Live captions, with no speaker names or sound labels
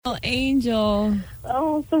Angel.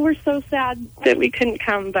 Oh, so we're so sad that we couldn't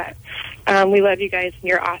come, but we love you guys, and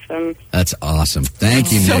you're awesome. That's awesome.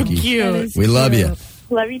 Thank you, Nikki. So cute. We love you.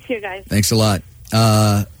 Love you too, guys. Thanks a lot.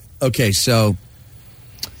 Okay, so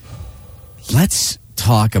let's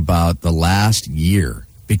talk about the last year,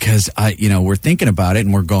 because we're thinking about it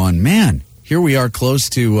and we're going, man, here we are close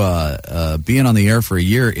to being on the air for a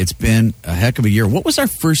year. It's been a heck of a year. What was our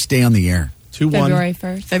first day on the air? February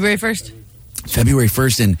 1st. February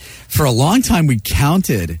 1st. And for a long time, we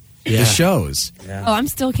counted the shows. Yeah. Oh, I'm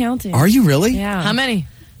still counting. Are you really? Yeah. How many?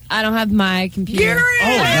 I don't have my computer.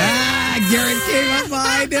 Garrett! Garrett came up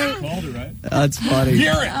behind him. Called it, right? That's funny.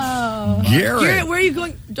 Garrett! Oh. Garrett, where are you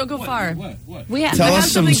going? Don't go far. What? Tell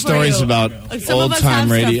us some stories about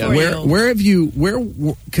old-time radio. Where have you,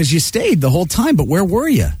 because you stayed the whole time, but where were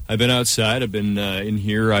you? I've been outside. I've been in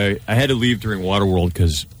here. I had to leave during Waterworld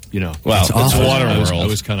because, it's Waterworld. I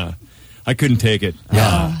was kind of, I couldn't take it.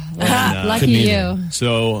 Yeah. Lucky you.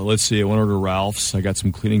 So let's see. I went over to Ralph's. I got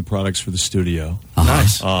some cleaning products for the studio.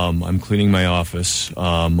 Nice. I'm cleaning my office.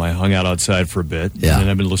 I hung out outside for a bit. Yeah. And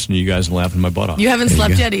I've been listening to you guys and laughing my butt off. You haven't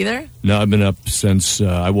slept yet either? No, I've been up since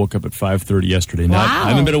I woke up at 5:30 yesterday. Wow. I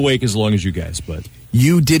haven't been awake as long as you guys, but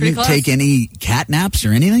You didn't take any cat naps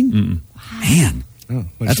or anything? Mm-mm. Man,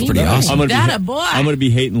 that's pretty awesome. I'm going to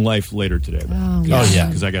be hating life later today. Oh, yeah.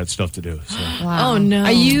 Because I got stuff to do. So Wow. Oh, no.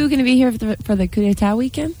 Are you going to be here for the coup d'etat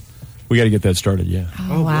weekend? we got to get that started, yeah.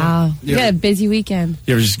 Oh, wow. You got a busy weekend.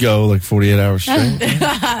 You ever just go like 48 hours straight?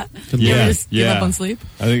 You ever just give up on sleep?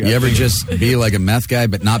 You ever just be like a meth guy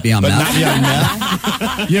but not be on meth? Not be on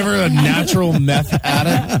meth? You ever a natural meth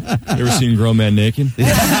addict? You ever seen Grown Man Naked?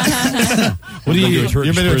 What do you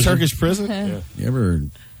been to a Turkish prison? Yeah. You ever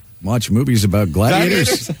watch movies about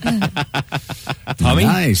gladiators? Tommy?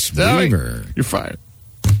 Nice. Weaver. You're fired.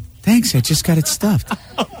 Thanks, I just got it stuffed.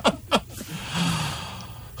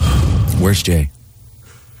 Where's Jay?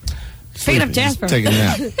 Picking up Jasper. Taking a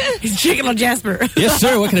nap. He's checking on Jasper. Yes,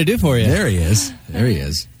 sir. What can I do for you? There he is. There he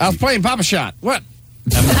is. I was playing Papa Shot. What?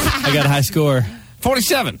 I got a high score.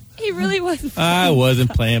 47. He really was. I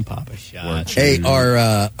wasn't playing Papa Shot. Hey,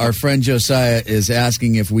 our friend Josiah is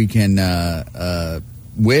asking if we can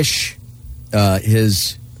wish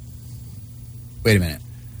his. Wait a minute.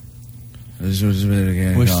 Wish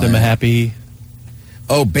them a happy.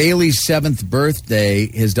 Oh, Bailey's 7th birthday.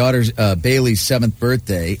 His daughter's Bailey's 7th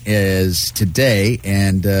birthday is today,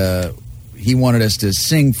 and he wanted us to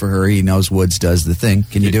sing for her. He knows Woods does the thing.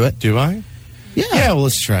 Can you do it? Do I? Yeah. Yeah, well,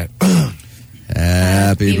 let's try it.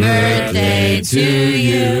 Happy birthday to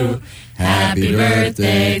you. Happy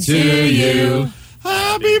birthday to you.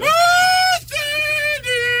 Happy birthday,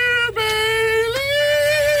 dear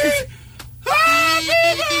Bailey.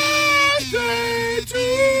 Happy birthday to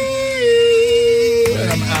you.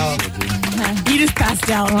 I'm out. He just passed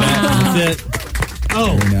out. That's it.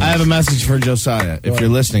 Oh, I have a message for Josiah. If you're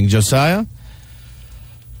listening, Josiah,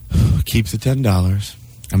 keep the $10.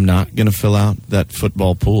 I'm not going to fill out that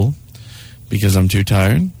football pool because I'm too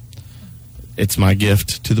tired. It's my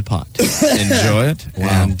gift to the pot. Enjoy it.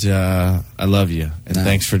 Wow. And I love you. And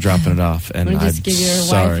thanks for dropping it off. And Want to I'm just give your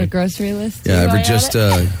sorry. wife a grocery list? Yeah, while you're at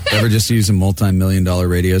it? ever just use a multi-million-dollar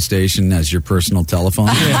radio station as your personal telephone?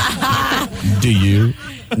 Do you?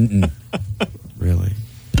 Mm-mm. Really?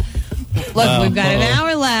 Look, we've got an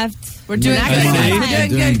hour left. We're doing good, We're guys. doing We're doing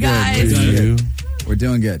good. good, guys. Do you? We're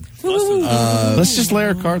doing good. Let's just lay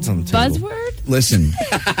our cards on the table. Buzzword? Listen,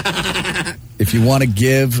 if you want to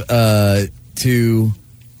give to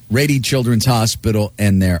Rady Children's Hospital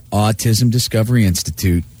and their Autism Discovery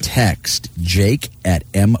Institute, text Jake at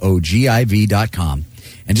mogiv.com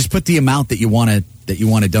and just put the amount that you want to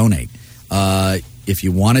donate. If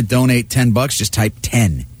you want to donate $10, just type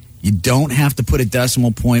 10. You don't have to put a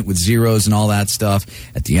decimal point with zeros and all that stuff.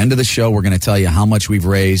 At the end of the show, we're going to tell you how much we've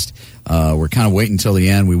raised. We're kind of waiting until the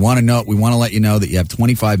end. We want to let you know that you have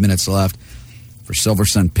 25 minutes left for Silver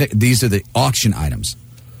Sun pick. These are the auction items.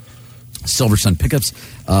 Silver Sun pickups,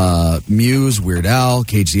 Muse, Weird Al,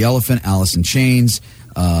 Cage the Elephant, Alice in Chains,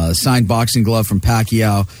 signed boxing glove from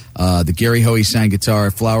Pacquiao, the Gary Hoey signed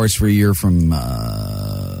guitar, Flowers for a Year from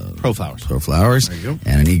Pro Flowers. Pro Flowers, There you go.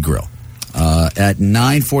 and an e-grill. At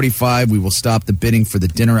 9:45, we will stop the bidding for the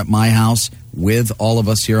dinner at my house with all of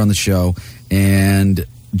us here on the show, and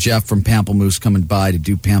Jeff from Pamplemousse coming by to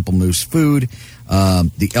do Pamplemousse food.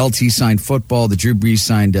 The LT signed football, the Drew Brees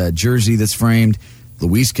signed jersey that's framed,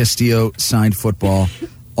 Luis Castillo signed football,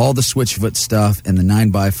 all the Switchfoot stuff, and the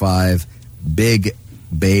 9x5 Big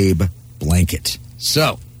Babe blanket.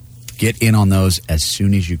 So get in on those as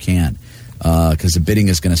soon as you can, because the bidding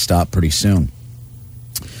is going to stop pretty soon.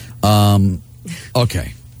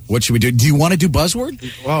 Okay, What should we do? Do you want to do buzzword?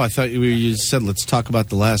 Oh, I thought you said let's talk about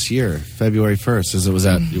the last year, February 1st. As it was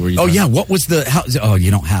at. Oh yeah, what was the?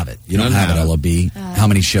 You don't have it. You don't have it. LOB. How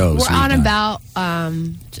many shows? We're on about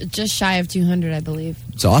just shy of 200, I believe.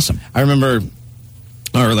 It's awesome. I remember,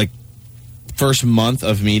 or like first month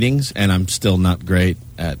of meetings, and I'm still not great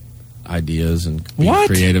at ideas and being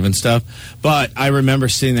creative and stuff. But I remember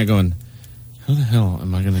sitting there going, how the hell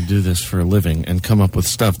am I going to do this for a living and come up with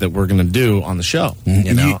stuff that we're going to do on the show? Mm-hmm.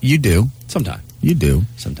 You know? You do. Sometimes. You do.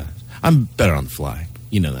 Sometimes. I'm better on the fly.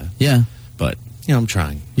 You know that. Yeah. But, you know, I'm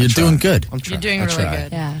trying. You're doing good. I'm trying. You're doing really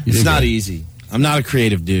good. Yeah. It's not easy. I'm not a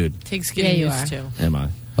creative dude. Takes getting you used are. to. Am I?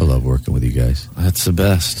 I love working with you guys. That's the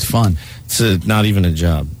best. It's fun. It's not even a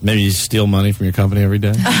job. Maybe you steal money from your company every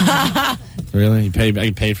day? Really? I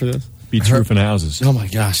get paid for this? Beats roofing houses. Oh my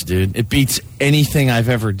gosh, dude! It beats anything I've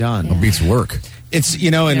ever done. It beats work. It's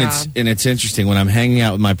it's interesting when I'm hanging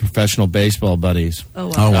out with my professional baseball buddies. Oh,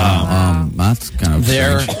 wow. Oh wow. That's kind of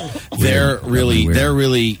They're Weird.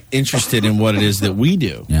 really interested in what it is that we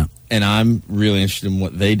do. Yeah. And I'm really interested in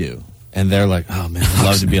what they do. And they're like, "Oh man, I'd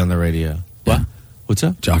love to be on the radio." What? Yeah. What's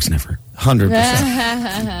up? Jock sniffer.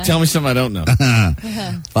 100%. Tell me something I don't know.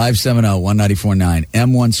 570-1949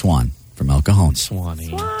 M1 Swan from El Cajon.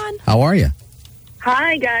 Swanee. How are you?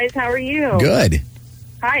 Hi, guys. How are you? Good.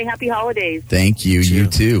 Hi. Happy holidays. Thank you. You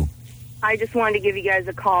too. I just wanted to give you guys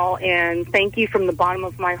a call and thank you from the bottom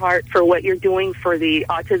of my heart for what you're doing for the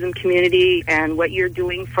autism community and what you're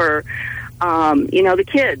doing for, the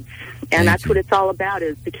kids. And that's what it's all about,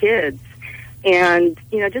 is the kids. And,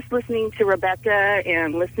 just listening to Rebecca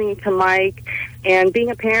and listening to Mike and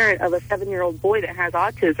being a parent of a 7-year-old boy that has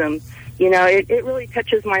autism, it really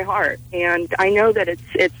touches my heart. And I know that it's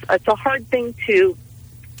a hard thing to,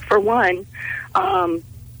 for one,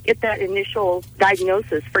 get that initial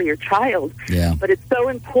diagnosis for your child. Yeah. But it's so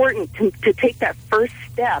important to take that first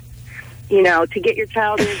step, to get your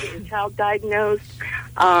child in, get your child diagnosed,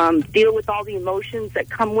 deal with all the emotions that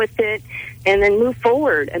come with it, and then move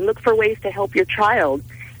forward and look for ways to help your child.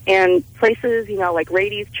 And places, like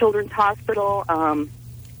Rady's Children's Hospital, all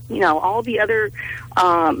the other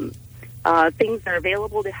things that are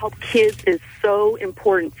available to help kids is so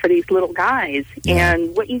important for these little guys. Yeah.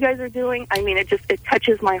 And what you guys are doing, it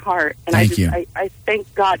touches my heart. And Thank you. I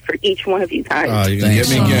thank God for each one of you guys. Oh, you're going to Thanks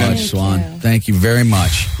get so me again. much, Swan. Thank you very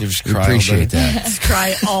much. You just We cry all appreciate day. that. Just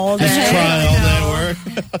cry all day. Just cry all day at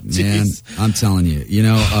work. Man, I'm telling you,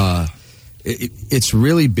 it's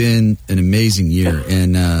really been an amazing year.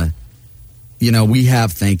 And, we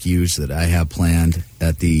have thank yous that I have planned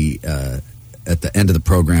at the end of the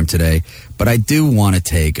program today. But I do want to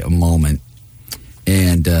take a moment,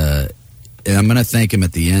 and I'm going to thank him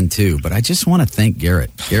at the end, too. But I just want to thank Garrett.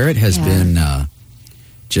 Garrett has been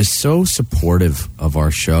just so supportive of our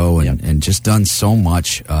show and just done so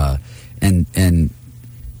much and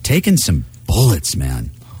taken some bullets, man.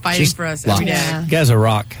 Fighting Just for us locked. every day. Yeah. You guys are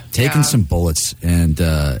rock. Taken some bullets and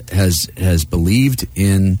has believed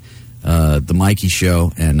in the Mikey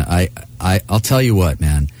show. And I'll tell you what,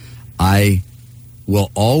 man, I will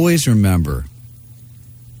always remember.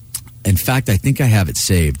 In fact, I think I have it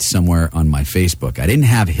saved somewhere on my Facebook. I didn't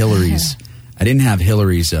have Hillary's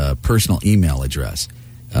personal email address,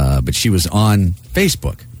 but she was on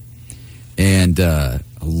Facebook, and a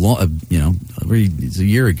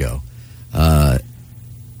year ago.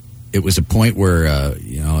 It was a point where, I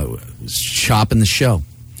was shopping the show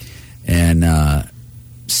and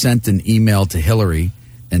sent an email to Hillary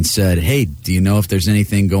and said, hey, do you know if there's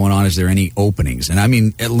anything going on? Is there any openings? And I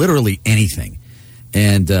mean, literally anything.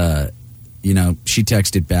 And, she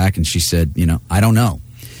texted back and she said, I don't know.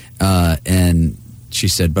 And she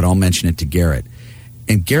said, but I'll mention it to Garrett.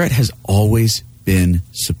 And Garrett has always been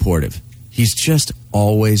supportive. He's just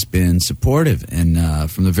always been supportive. And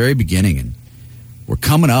from the very beginning, and we're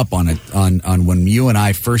coming up on when you and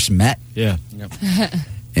I first met. Yeah.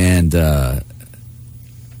 And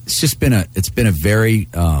it's been a very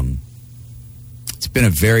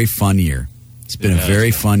fun year. It's been a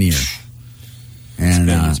very fun year. And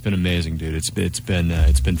It's been amazing, dude. It's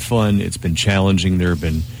been fun. It's been challenging. There have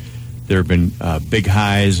been big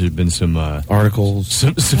highs. There've been some Articles,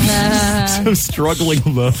 some struggling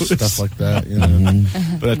lows, stuff like that.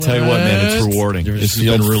 But I tell you what, man, it's rewarding. You ever This has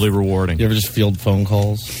feel- been really rewarding. You ever just field phone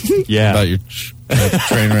calls Yeah. about your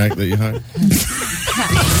train wreck that you hired?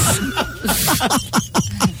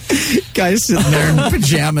 Guy's sitting there in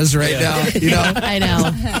pajamas right now. I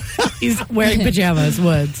know. He's wearing pajamas,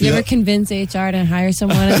 Woods. You ever convince HR to hire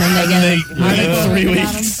someone and then they get an article 3 about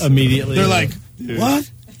weeks them? immediately. They're like, what?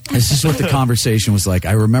 This is what the conversation was like.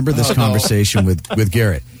 I remember this conversation with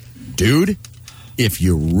Garrett. Dude, if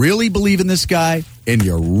you really believe in this guy, and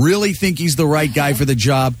you really think he's the right guy for the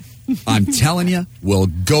job, I'm telling you, we'll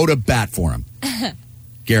go to bat for him.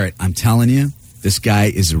 Garrett, I'm telling you, this guy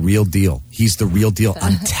is a real deal. He's the real deal.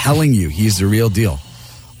 I'm telling you, he's the real deal.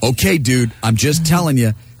 Okay, dude, I'm just telling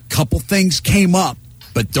you, couple things came up,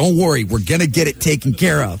 but don't worry, we're going to get it taken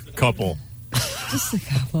care of. Couple. Just a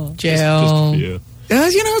couple. Just a few.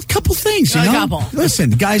 A couple things, you A know? couple. Listen,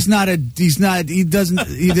 the guy's what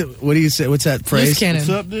do you say? What's that phrase? Loose cannon. What's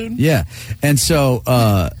up, dude? Yeah. And so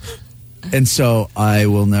I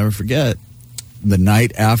will never forget the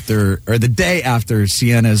day after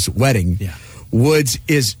Sienna's wedding. Yeah. Woods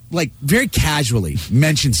is like very casually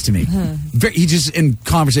mentions to me. He just in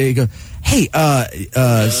conversation, he goes, "Hey,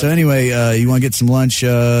 so anyway, you want to get some lunch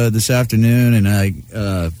this afternoon?" And I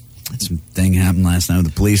had some thing happened last night with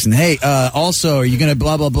the police. And hey, also, are you going to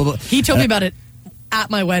blah blah blah blah? He told me about it at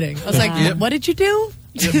my wedding. I was like, "What did you do?"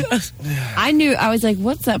 I knew. I was like,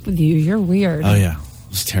 "What's up with you? You're weird." Oh yeah, it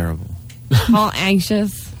was terrible. All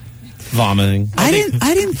anxious. Vomiting. I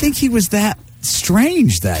didn't think he was that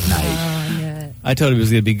strange that night. Oh, yeah. I told him it was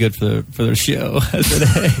going to be good for their show. I said,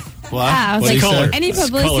 hey. Well, I was What like, do you say? any It's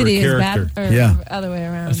publicity is color bad, character. or Yeah. other way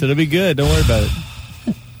around. I said, it'll be good. Don't worry about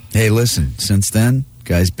it. Hey, listen, since then,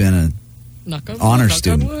 guy's been a honor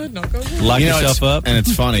student. Lock yourself up. And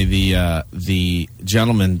it's funny, the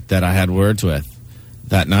gentleman that I had words with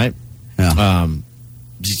that night, Yeah.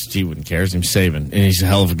 he wouldn't care. His name's Saban, and he's a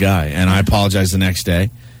hell of a guy. And I apologized the next day,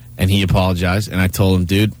 and he apologized, and I told him,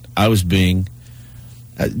 dude, I was being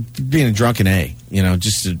a drunken A,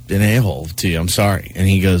 just an a-hole to you. I'm sorry. And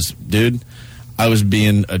he goes, dude, I was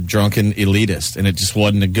being a drunken elitist, and it just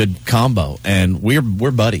wasn't a good combo. And we're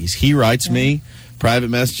buddies. He writes me private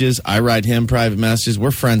messages. I write him private messages.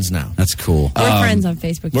 We're friends now. That's cool. We're friends on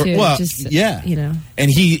Facebook we're- too. well, just yeah.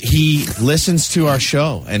 And he listens to our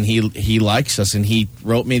show, and he likes us, and he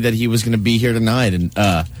wrote me that he was going to be here tonight. And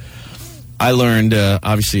I learned,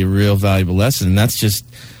 obviously, a real valuable lesson, and that's just,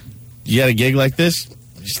 you got a gig like this,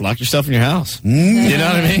 just lock yourself in your house. You know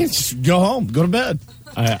what I mean? Just go home, go to bed.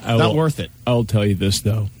 I Not will- worth it. I'll tell you this,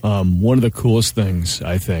 though. One of the coolest things,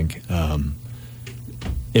 I think,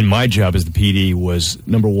 in my job as the PD was,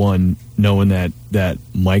 number one, knowing that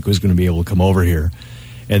Mike was going to be able to come over here,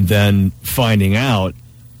 and then finding out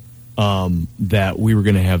that we were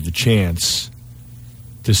going to have the chance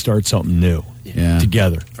to start something new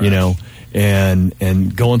together,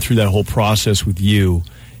 and going through that whole process with you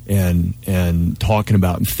and talking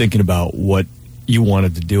about and thinking about what you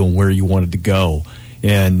wanted to do and where you wanted to go.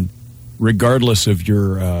 And regardless of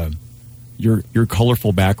your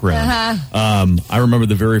colorful background, I remember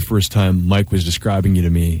the very first time Mike was describing you to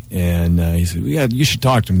me, and he said, "Yeah, you should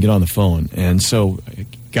talk to him. Get on the phone." And so I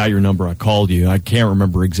got your number. I called you. I can't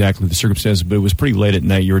remember exactly the circumstances, but it was pretty late at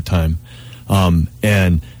night your time,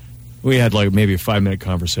 and we had like maybe a 5-minute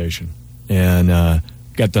conversation, and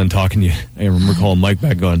got done talking to you. I remember calling Mike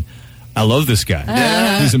back, going, "I love this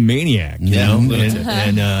guy. He's a maniac, you know."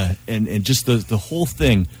 And just the whole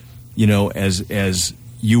thing, as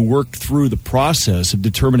you worked through the process of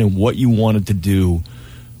determining what you wanted to do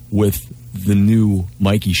with the new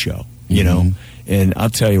Mikey show, And I'll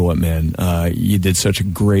tell you what, man, you did such a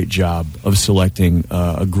great job of selecting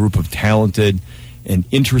a group of talented and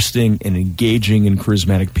interesting and engaging and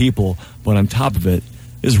charismatic people. But on top of it,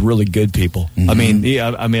 is really good people. I mean,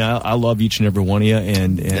 I love each and every one of you,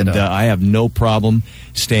 and I have no problem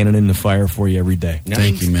standing in the fire for you every day.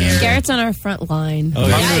 Thank you, man. Garrett's on our front line. Oh,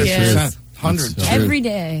 yeah. he is. 100%. Every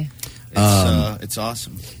day. It's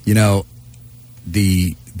awesome.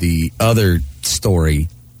 The other story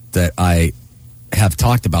that I have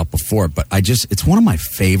talked about before, but it's one of my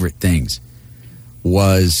favorite things,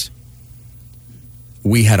 was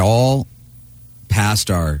we had all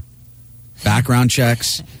passed our background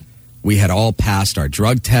checks, we had all passed our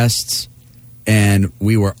drug tests, and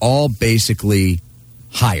we were all basically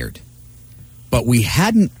hired. But we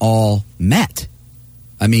hadn't all met.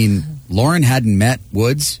 I mean, Lauren hadn't met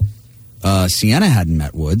Woods, Sienna hadn't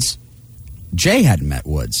met Woods, Jay hadn't met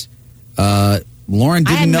Woods. Lauren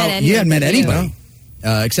didn't know. You hadn't met anybody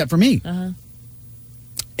except for me.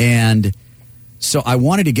 And so I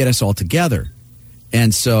wanted to get us all together.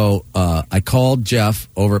 And so I called Jeff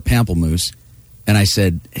over at Pamplemousse, and I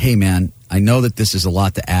said, "Hey, man, I know that this is a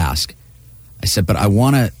lot to ask." I said, "But I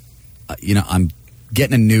want to, I'm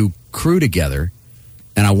getting a new crew together,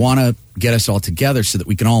 and I want to get us all together so that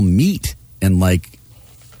we can all meet and,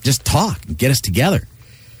 just talk and get us together."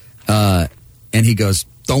 And he goes,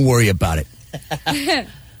 "Don't worry about it.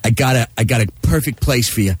 I got a perfect place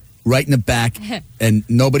for you. right in the back, and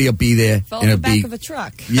nobody will be there. Fall and in the it'll back be, of a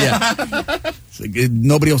truck. Yeah. It's like,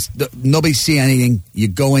 nobody see anything. You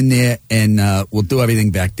go in there, and we'll do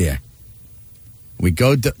everything back there. We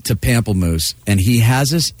go to Pamplemousse, and he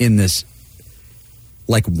has us in this,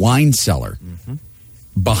 like, wine cellar. Mm-hmm.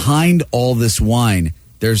 Behind all this wine,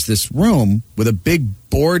 there's this room with a big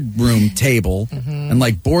boardroom table and,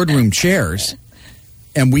 like, boardroom chairs.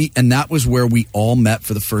 And that was where we all met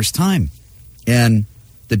for the first time. And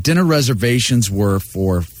the dinner reservations were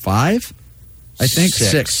for 5, I think.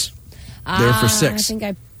 6. They were for 6. I think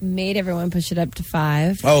I made everyone push it up to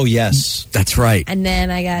 5. Oh, yes. That's right. And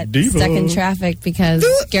then I got stuck in traffic because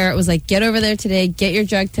Garrett was like, get over there today, get your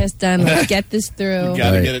drug test done, let's get this through. You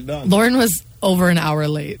gotta get it done. Lauren was over an hour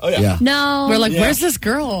late. Oh, yeah. No. We're like, where's this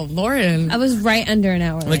girl, Lauren? I was right under an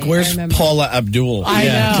hour Like, late, where's Paula Abdul? I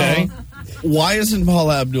know. Okay. Why isn't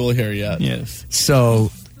Paula Abdul here yet? Yes.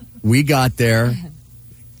 So we got there.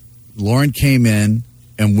 Lauren came in,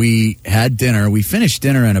 and we had dinner. We finished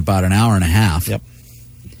dinner in about an hour and a half. Yep.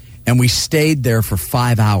 And we stayed there for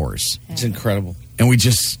 5 hours. It's incredible. And we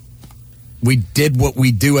did what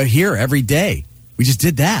we do here every day. We just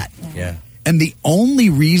did that. Yeah. And the only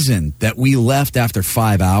reason that we left after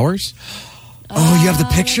 5 hours, you have the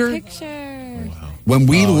picture? When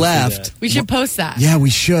we left. We should post that. Yeah, we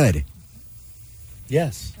should.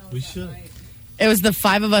 Yes, we should. It was the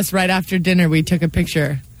 5 of us right after dinner. We took a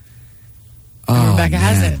picture. Oh, And Rebecca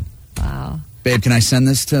has it. Wow. Babe, can I send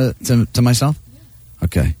this to myself?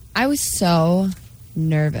 Okay. I was so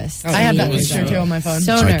nervous. I have that it was picture too on my phone.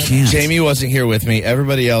 So I nervous. can't. Jamie wasn't here with me.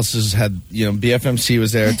 Everybody else has had, BFMC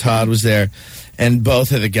was there, Todd was there, and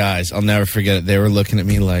both of the guys, I'll never forget it, they were looking at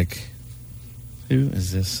me like, who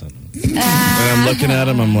is this son? And I'm looking at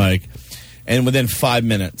them, I'm like, and within 5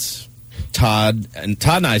 minutes, Todd and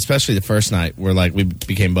I, especially the first night, were like, we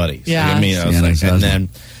became buddies. Yeah. Like, I mean, I was Yeah, like, exactly.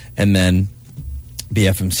 and then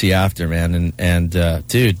BFMC after, man, and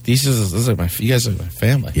dude, this is like you guys are my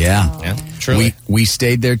family. Yeah. Yeah, truly. We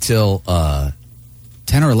stayed there till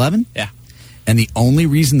 10 or 11. Yeah. And the only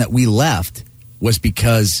reason that we left was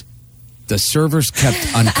because the servers kept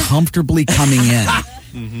uncomfortably coming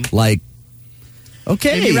in. Like,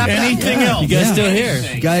 okay. Anything else? You guys Yeah. still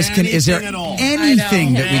here? You guys, is there Anything at all?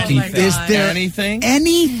 anything that we Oh can, my is God. there Anything?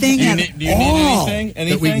 anything Do you at need- do you need all anything?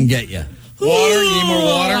 that we Anything? can get you? Water? You need more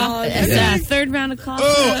water? Is that a third round of coffee?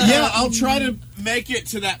 Oh, yeah, I'll try to make it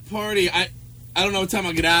to that party. I don't know what time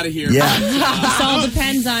I'll get out of here. Yeah. This all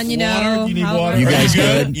depends on, Water? Do you need how- water? You guys Are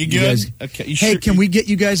good? You You good? guys- Okay. Hey, can we get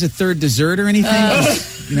you guys a third dessert or anything?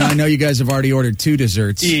 I know you guys have already ordered 2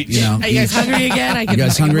 desserts. Each. You know, Are you guys hungry again? I can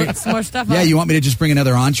guys hungry? put some more stuff Yeah, up. you want me to just bring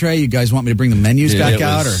another entree? You guys want me to bring the menus back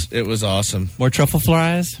out? Or It was awesome. More truffle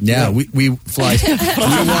fries? yeah, we fly. We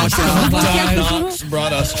walked out. Don Knox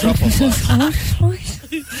brought us truffle fries.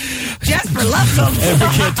 Jasper loves them. Ever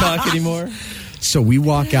can't talk anymore? So we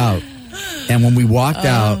walk out, and when we walked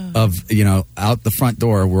out of out the front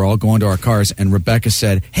door, we're all going to our cars, and Rebecca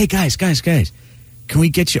said, "Hey guys, can we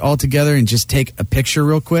get you all together and just take a picture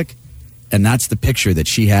real quick?" And that's the picture that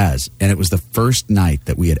she has, and it was the first night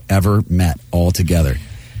that we had ever met all together.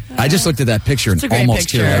 I just looked at that picture and a great almost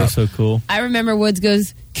picture. teared That up. was so cool. I remember Woods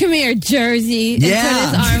goes, "Come here, Jersey," and Yeah.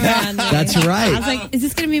 put his arm around me. That's right. I was like, "Is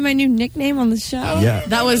this going to be my new nickname on the show?" Yeah.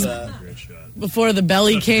 That was before the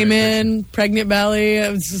belly came in, pregnant belly.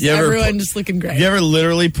 It was just You ever everyone put- just looking great. You ever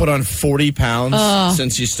literally put on 40 pounds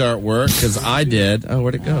since you start work? Because I did. Oh,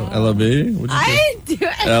 where'd it go? LOB? What'd you I didn't do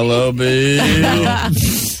it. do? LOB.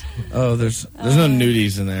 Oh, there's no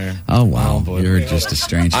nudies in there. Oh wow, boy. you're just a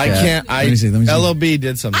strange I cat. can't. Let me see. LOB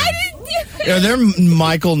did something. I didn't do it. Are there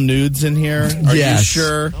Michael nudes in here? Are Yes. you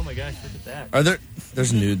sure? Oh my gosh, look at that. Are there?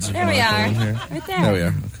 There's nudes of There we Michael are. in here. Right there. There we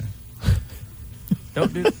are. Okay.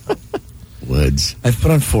 Don't do Woods. I've put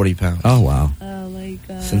on 40 pounds Oh wow. Oh my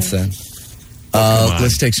god. since then.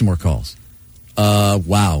 Let's take some more calls.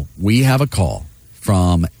 Wow, we have a call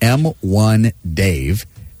from M1 Dave,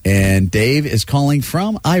 and Dave is calling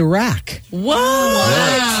from Iraq. Whoa!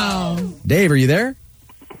 Wow. Dave, are you there?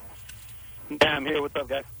 Yeah, I'm here. What's up,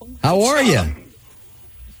 guys? How are you?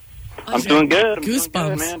 I'm doing good. I'm doing Goosebumps.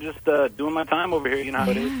 good, man. Just doing my time over here. You know how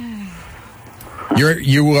it is.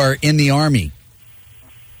 You are in the Army,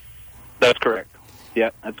 That's correct. Yeah,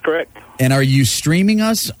 that's correct. and are you streaming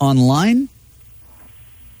us online?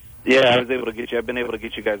 Yeah, I was able to get you. I've been able to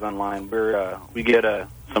get you guys online. We get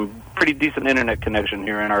some pretty decent internet connection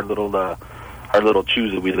here in our little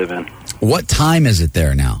choose that we live in. What time is it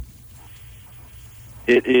there now?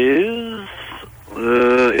 It is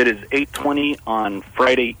 8:20 on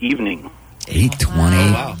Friday evening.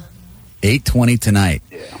 8:20. Wow. 8:20 tonight.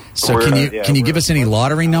 Yeah. So can you give us any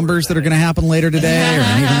lottery numbers that are going to happen later today or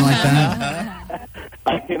anything like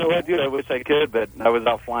that? You know what, dude? I wish I could, but I was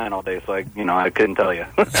out flying all day, so I couldn't tell you.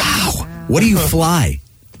 What do you fly?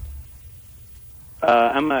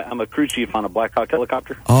 I'm a crew chief on a Black Hawk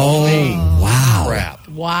helicopter. Oh, wow. Crap.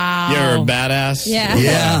 Wow. You're a badass.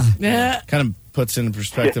 Yeah. Kind of puts into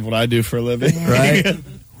perspective what I do for a living. Right?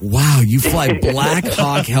 Wow, you fly Black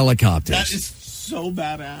Hawk helicopters. That is so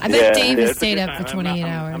badass. I bet Dave has stayed up for 28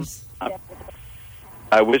 hours.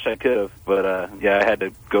 I wish I could have, but I had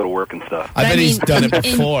to go to work and stuff. I bet he's done it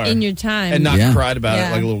before. In your time. and not cried about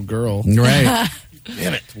it like a little girl. Right.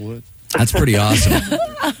 Damn it, Wood. That's pretty awesome.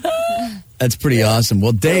 That's pretty awesome.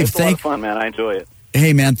 Well, Dave, It's a lot of fun, man. I enjoy it.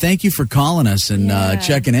 Hey, man, thank you for calling us and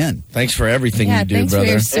checking in. Thanks for everything you do, thanks brother.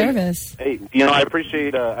 for your service. Hey, I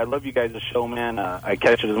appreciate. I love you guys' show, man. I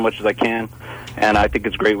catch it as much as I can, and I think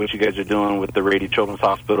it's great what you guys are doing with the Rady Children's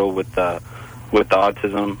Hospital with the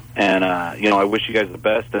autism. And I wish you guys the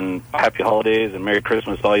best and happy holidays and Merry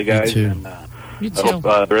Christmas to all you guys. too. And You I hope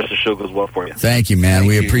the rest of the show goes well for you. Thank you, man.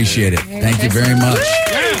 We appreciate it. Thank you very much.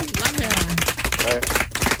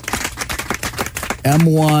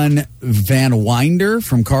 M1 Van Winder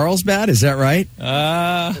from Carlsbad, is that right?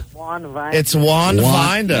 It's Juan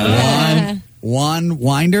Vinder. Juan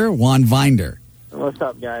Vinder. What's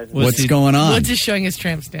up, guys? What's going on? What's just showing his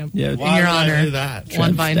tramp stamp in Why your would I honor? do that?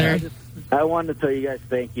 One binder. I wanted to tell you guys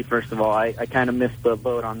thank you, first of all. I kind of missed the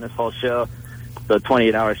boat on this whole show, the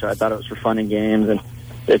 28-hour show. I thought it was for fun and games, and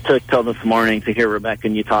it took till this morning to hear Rebecca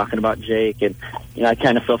and you talking about Jake, and I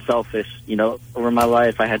kind of feel selfish. Over my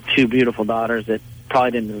life, I had two beautiful daughters that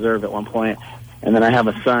probably didn't deserve at one point, and then I have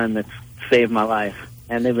a son that's saved my life,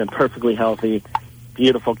 and they've been perfectly healthy,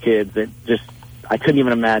 beautiful kids that just I couldn't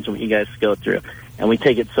even imagine what you guys go through, and we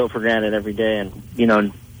take it so for granted every day, and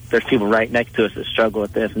there's people right next to us that struggle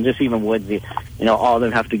with this, and just even Woodsy, all of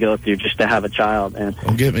them have to go through just to have a child, and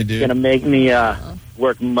Don't get me, dude. it's going to make me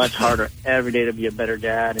work much harder every day to be a better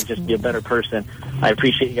dad and just be a better person. I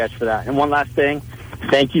appreciate you guys for that. And one last thing,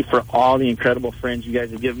 thank you for all the incredible friends you guys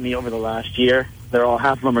have given me over the last year.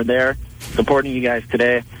 Half of them are there supporting you guys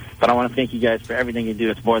today, but I want to thank you guys for everything you do.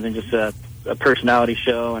 It's more than just a personality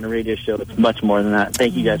show and a radio show. It's much more than that.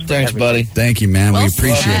 Thank you guys for Thanks, everything. buddy. Thank you, man. We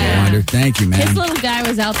appreciate it, Winder. Thank you, man. His little guy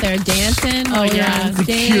was out there dancing. Oh, yeah. The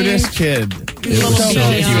cutest kid. It was so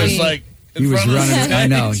baby. cute. He was like, He was running. I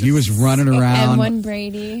know. He was running around. M1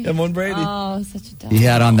 Brady. M1 Brady. Oh, such a dog. He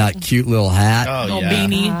had on that cute little hat. Oh, Little yeah.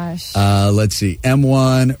 beanie. Gosh. Let's see.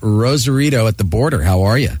 M1 Rosarito at the border. How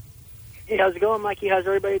are you? Hey, how's it going, Mikey? How's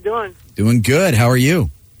everybody doing? Doing good. How are you?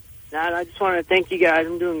 I just want to thank you guys.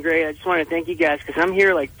 I'm doing great. I just want to thank you guys because I'm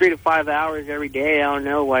here like 3 to 5 hours every day. I don't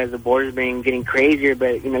know why the border's been getting crazier,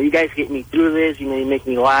 but, you guys get me through this. You make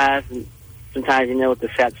me laugh. And sometimes, with the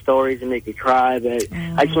sad stories and make me cry. But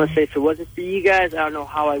I just want to say, if it wasn't for you guys, I don't know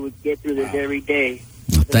how I would get through this every day.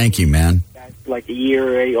 Well, thank you, man. Like a year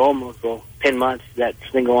already, almost, 10 months that's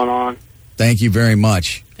been going on. Thank you very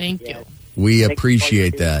much. Thank you. We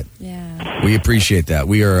appreciate that. Yeah. We appreciate that.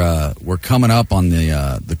 We're coming up on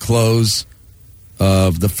the close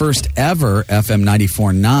of the first ever FM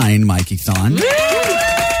 94.9 Mikeython.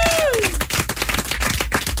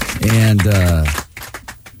 And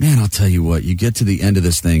man, I'll tell you what, you get to the end of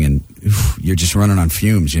this thing and you're just running on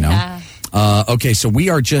fumes, Yeah. Okay, so we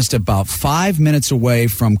are just about 5 minutes away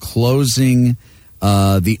from closing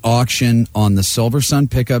the auction on the Silver Sun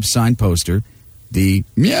pickup signed poster, the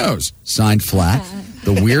Meows signed flat,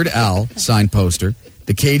 the Weird Al signed poster,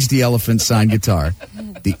 the Cage the Elephant signed guitar,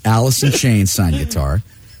 the Alice in Chains signed guitar,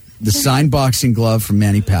 the signed boxing glove from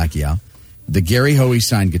Manny Pacquiao, the Gary Hoey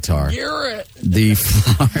signed guitar, the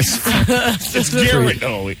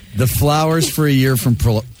flowers for a year from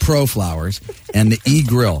Pro Flowers, and the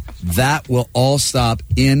E-Grill. That will all stop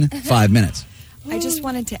in 5 minutes. I just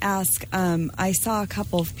wanted to ask, I saw a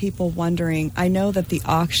couple of people wondering, I know that the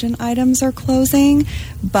auction items are closing,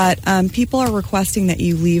 but people are requesting that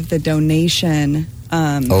you leave the donation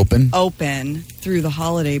open through the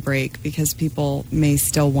holiday break because people may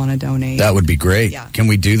still want to donate. That would be great. Yeah. Can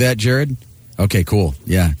we do that, Jared? Okay, cool.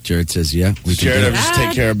 Yeah, Jared says, yeah. We can Jared do ever it. just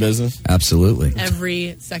take care of business? Absolutely.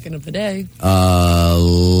 Every second of the day.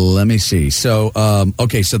 Let me see. So,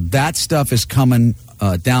 so that stuff is coming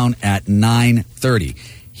down at 9:30.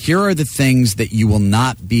 Here are the things that you will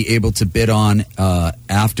not be able to bid on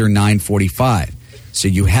after 9:45. So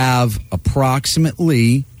you have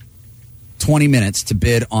approximately 20 minutes to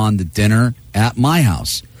bid on the dinner at my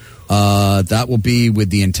house. That will be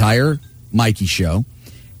with the entire Mikey show.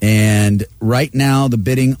 And right now, the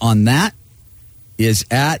bidding on that is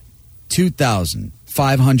at $2,000,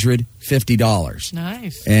 $550.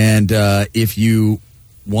 Nice. And if you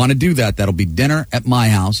want to do that, that'll be dinner at my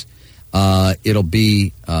house. It'll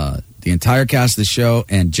be the entire cast of the show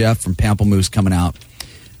and Jeff from Pamplemousse coming out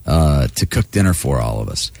to cook dinner for all of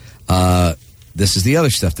us. This is the other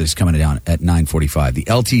stuff that is coming down at 9:45. The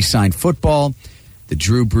LT signed football, the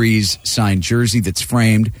Drew Brees signed jersey that's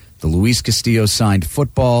framed, the Luis Castillo signed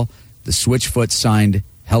football, the Switchfoot signed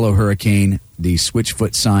Hello Hurricane, the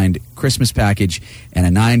Switchfoot signed Christmas package, and a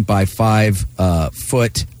 9x5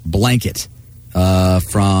 foot blanket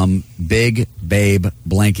from Big Babe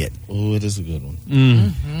Blanket. Oh, it is a good one.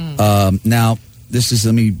 Now, this is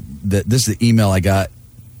this is the email I got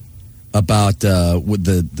about with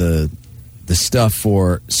the stuff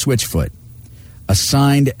for Switchfoot. A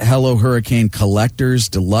signed Hello Hurricane Collector's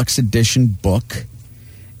Deluxe Edition book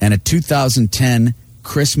and a 2010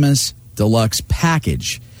 Christmas Deluxe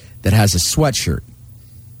package that has a sweatshirt,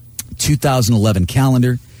 2011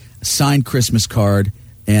 calendar, a signed Christmas card,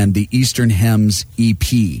 and the Eastern Hymns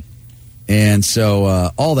EP. And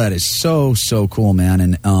so all that is so cool, man.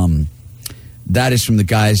 And that is from the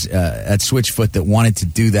guys at Switchfoot that wanted to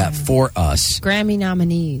do that for us. Grammy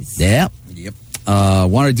nominees. Yeah. Yep.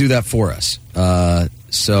 Wanted to do that for us.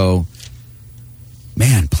 So,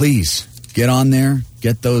 man, please get on there.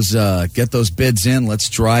 Get those bids in. Let's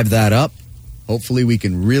drive that up. Hopefully, we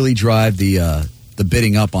can really drive the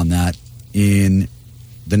bidding up on that in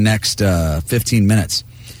the next 15 minutes.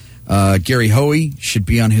 Gary Hoey should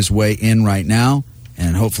be on his way in right now,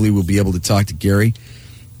 and hopefully we'll be able to talk to Gary.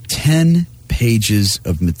 10 pages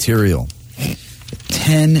of material.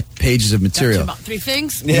 10 pages of material. About 3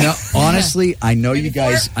 things? You know, honestly, I know you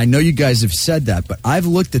guys have said that, but I've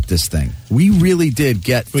looked at this thing. We really did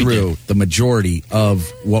get through the majority of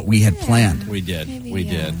what we had planned. We did. We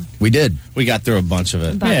did. We did. We got through a bunch of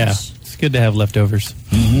it. Yeah, it's good to have leftovers.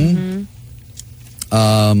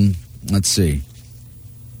 Let's see.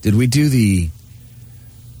 Did we do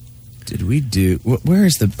where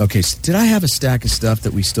is the, okay, so did I have a stack of stuff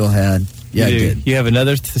that we still had? Yeah, I did. You have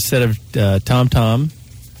another set of Tom Tom.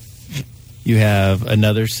 You have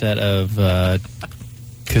another set of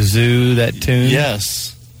Kazoo, that tune.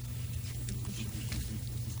 Yes.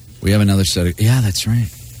 We have another set of, yeah, that's right.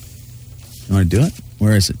 You want to do it?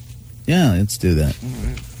 Where is it? Yeah, let's do that.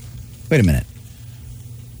 Wait a minute.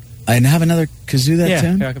 I have another Kazoo, that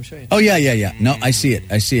tune? Here, I can show you. Oh, yeah. No, I see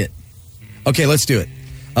it. Okay, let's do it.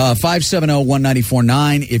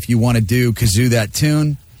 570-1949 if you want to do Kazoo, that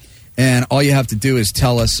tune. And all you have to do is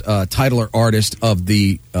tell us title or artist of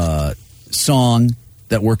the song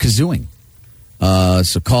that we're kazooing.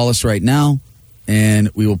 So call us right now, and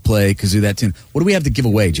we will play Kazoo, that tune. What do we have to give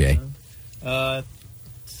away, Jay? SeaWorld?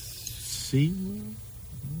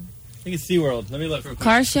 I think it's SeaWorld. Let me look real quick.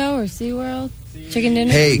 Car show or SeaWorld? Chicken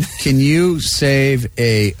dinner? Hey, can you save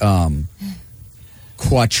a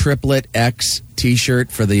quadruplet X T-shirt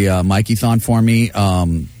for the Mikeython for me?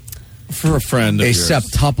 For a friend of yours. A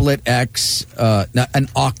septuplet X, an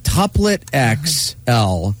octuplet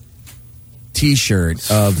XL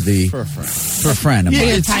T-shirt of the for a friend of mine. For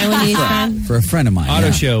a Taiwanese friend? For a friend of mine. Auto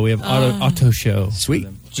yeah. show. We have auto show. Sweet.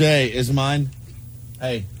 Jay, is mine?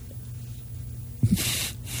 Hey.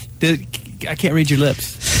 I can't read your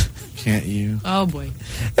lips. Can't you? Oh, boy.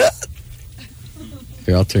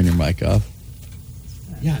 Here, I'll turn your mic off.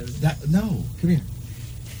 Yeah, no. Come here.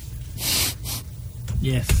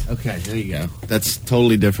 Yes. Okay, there you go. That's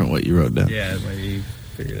totally different what you wrote down. Yeah, you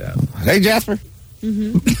figured it out. Hey, Jasper. I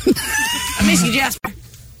miss you, Jasper.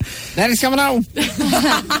 Daddy's coming home.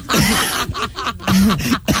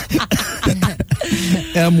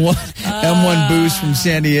 M1 Booze from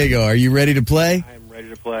San Diego. Are you ready to play? I'm ready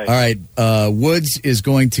to play. All right. Woods is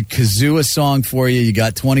going to kazoo a song for you. You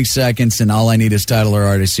got 20 seconds, and all I need is title or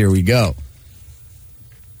artist. Here we go.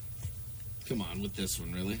 Come on with this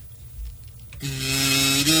one, really?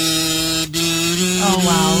 Oh,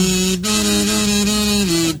 wow.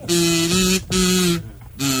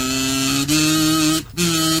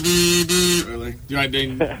 Really? Do I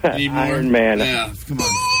need more? Iron Man. Yeah, come on.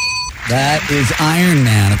 That is Iron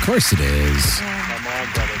Man. Of course it is. Come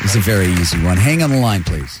on, brother. It's a very easy one. Hang on the line,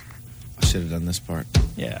 please. I should have done this part.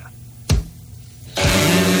 Yeah.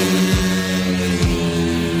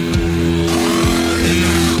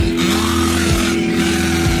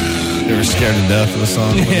 You ever scared to death of a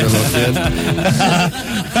song when you were a little kid?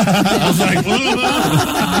 I was like,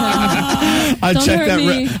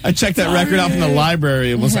 I checked that record out from the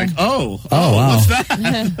library and was like, oh wow. What's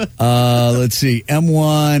that? Let's see.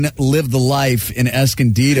 M1 Live the Life in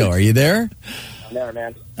Escondido. Are you there? I'm there,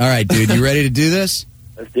 man. All right, dude. You ready to do this?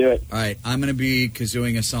 Let's do it. All right. I'm going to be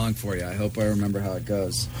kazooing a song for you. I hope I remember how it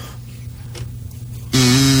goes.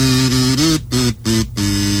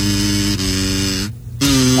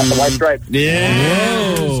 The White Stripes.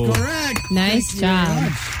 Yeah. Whoa. Correct. Nice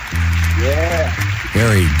job. Yeah.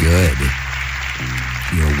 Very good.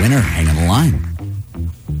 You're a winner. Hang on the line.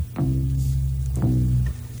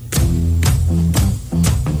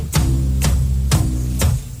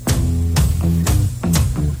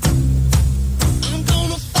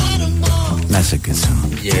 That's a good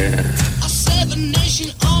song. Yeah.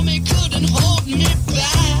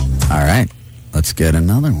 All right. Let's get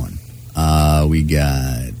another one. We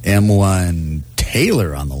got M1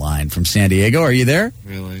 Taylor on the line from San Diego. Are you there?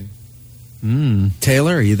 Really?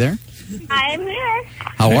 Taylor, are you there? I'm here.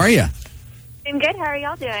 How are you? I'm good. How are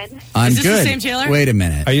y'all doing? I'm Is this the good. same Taylor? Wait a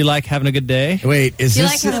minute. Are you like having a good day? Wait, is Do you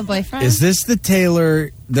this like having a boyfriend? Is this the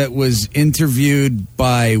Taylor that was interviewed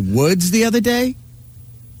by Woods the other day?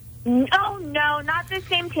 Oh, no, not the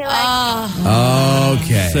same Taylor.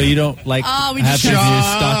 Okay. So you don't like Oh, we have just to do shut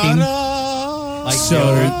stalking? Like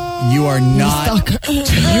So you are not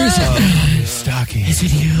stalking. Is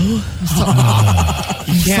it you?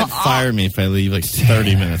 You can't fire me if I leave like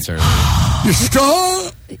 30 minutes early. You're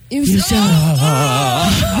stuck. You I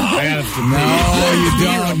gotta No, you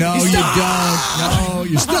don't. No, you don't. No,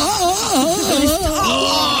 you're stuck.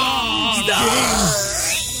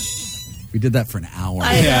 We did that for an hour.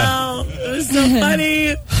 I know. It was so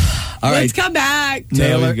funny. All right, Let's come back.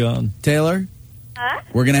 Taylor. Gone. Taylor, Huh?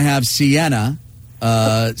 we're gonna have Sienna.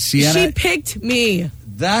 Sienna, She picked me.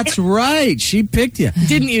 that's right. She picked you.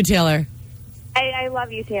 Didn't you, Taylor? I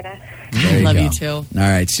love you, Tana. There Love go. you too. All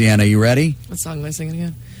right, Sienna, you ready? What song am I singing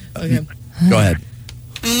again? Okay. Go ahead.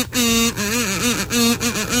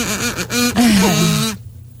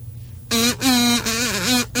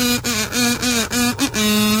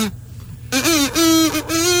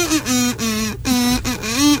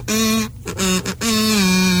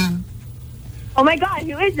 Oh, my God.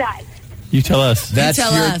 Who is that? You tell us. That's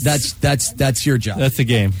tell your us. that's your job. That's the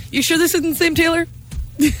game. You sure this isn't the same Taylor?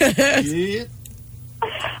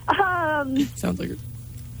 Sounds like it.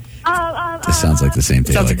 This sounds like the same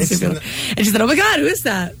Taylor. Sounds like the same Taylor. And she said, "Oh my God, who is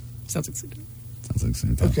that?" Sounds like the same Taylor. Sounds like the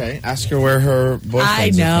same Taylor. Okay, ask her where her boyfriend I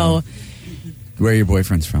know. Where are your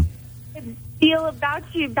boyfriends from? Feel about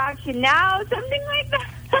you now, something like that.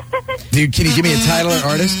 Dude, can you give me a title or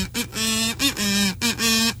artist?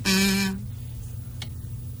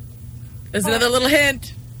 There's another little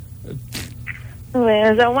hint.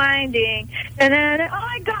 There's a winding. Oh,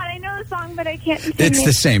 my God. I know the song, but I can't sing It's it.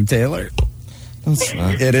 the same Taylor. That's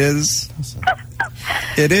not. It is.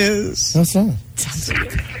 It is. That's not.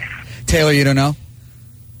 Taylor, you don't know?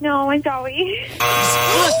 No, I'm sorry.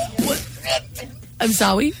 I'm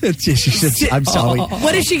sorry. She said, I'm sorry.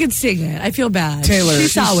 What if she could sing it? I feel bad. Taylor,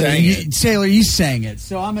 she's sorry. Taylor, you sang it,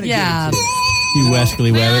 so I'm going to Yeah. give it to you. You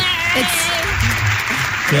Wesley Webbit.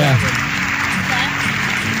 Yeah.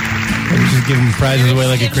 You're just giving prizes away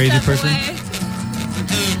like a crazy person.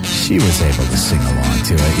 She was able to sing along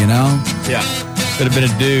to it, you know? Yeah. Could have been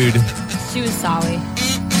a dude. She was sorry.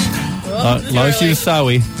 As long as she was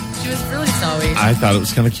sorry. She was really sorry. I thought it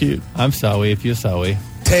was kind of cute. I'm sorry if you're sorry.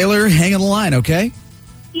 Taylor, hang on the line, okay?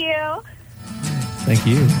 You. Thank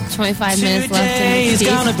you. 25 minutes left in Today the is piece.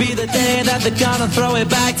 gonna be the day that they're gonna throw it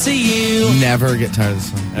back to you. Never get tired of this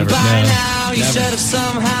song. Ever. By now, you should have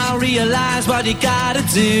somehow realized what you gotta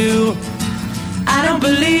do. I don't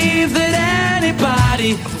believe that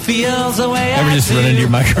anybody feels the way Ever I just do. run into your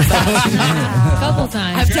microphone? A couple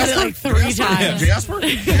times. I've done it like 3 times. Jasper?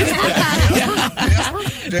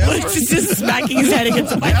 Just smacking his head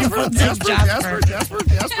against the microphone. Jasper.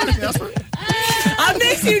 I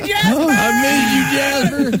miss you, Jasper. I miss you,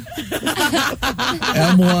 Jasper.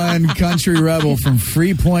 M1 Country Rebel from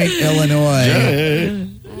Freepoint, Illinois.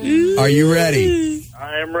 Are you ready?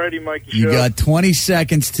 I am ready, Mikey. You got 20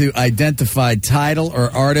 seconds to identify title or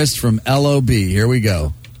artist from LOB. Here we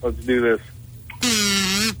go. Let's do this.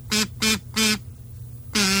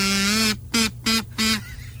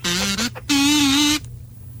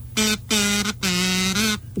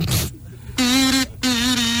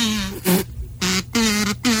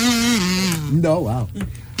 No, wow.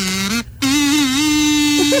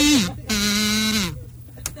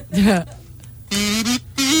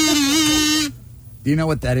 Do you know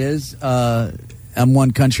what that is?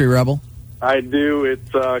 M1 Country Rebel? I do.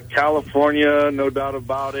 It's California, no doubt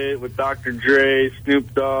about it, with Dr. Dre,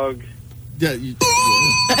 Snoop Dogg. Yeah.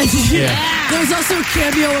 There was also a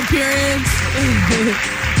cameo appearance.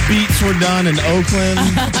 Beats were done in Oakland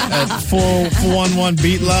at full 1-1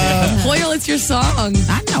 Beat Lab. Hoyle, it's your song.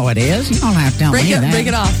 I know it is. You don't have to tell Break me it, that. break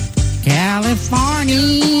it off.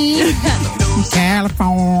 California.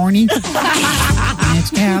 California. It's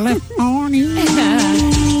California.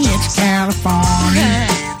 It's California.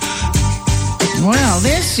 Well,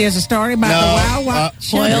 this is a story about the Wild Wild.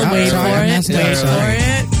 Well, wait for it. Wait for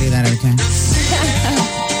it. Do that every time.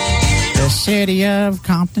 The city of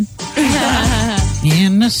Compton.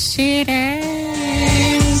 In the city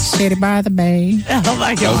by the bay. Oh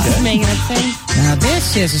my God. Just making it sing. Now,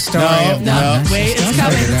 this is a story of... Wait, it's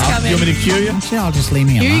coming. It's coming. You want me to cue you? Y'all just leave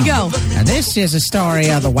me alone. Here you go. Now, this is a story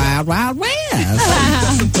of the Wild Wild West.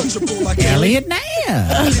 Elliot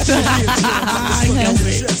Nance.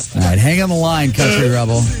 All right, hang on the line, Country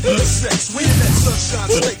Rebel.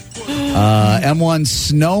 M1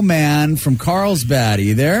 Snowman from Carlsbad. Are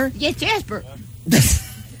you there? Yes, Jasper.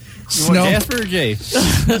 Jasper or Jay?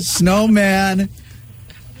 Snowman.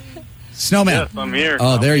 Yes, I'm here.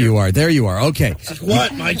 Oh, there you are. There you are. Okay.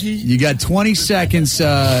 What, Mikey? You got 20 seconds,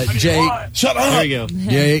 Jay. Shut up. There you go.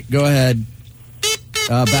 Jay, go ahead.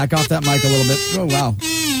 Back off that mic a little bit. Oh, wow.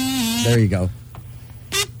 There you go.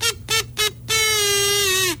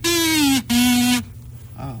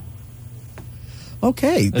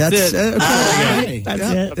 Okay. That's it. Okay. That's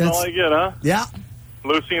Yeah, it. That's all I get, huh? Yeah.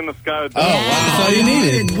 Lucy in the Sky. Oh, wow. That's all you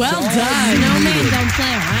needed. Well done. Snowman don't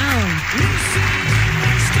play around.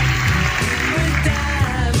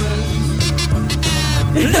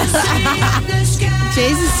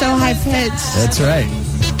 Jay's is so high pitched. That's right.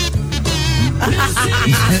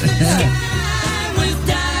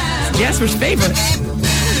 Jasper's favorite.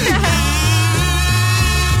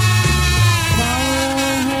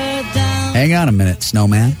 Hang on a minute,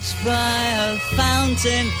 Snowman.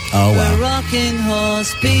 Oh, wow. Rocking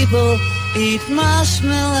horse people eat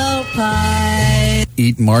marshmallow pie.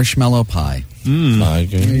 Eat marshmallow pie. My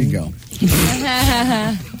There goodness. you go.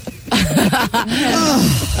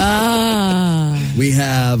 We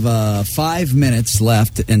have 5 minutes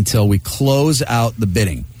left until we close out the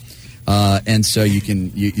bidding. And so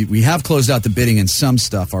we have closed out the bidding in some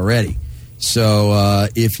stuff already. So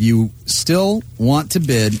if you still want to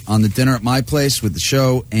bid on the dinner at my place with the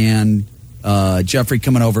show and Jeffrey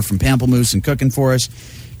coming over from Pamplemousse and cooking for us,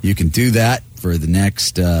 you can do that for the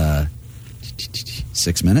next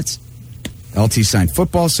 6 minutes. LT signed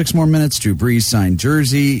football 6 more minutes. Drew Brees signed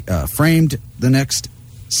jersey, framed the next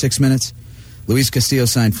 6 minutes. Luis Castillo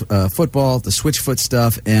signed football, the Switchfoot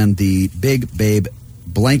stuff, and the Big Babe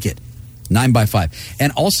blanket, 9x5.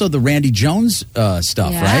 And also the Randy Jones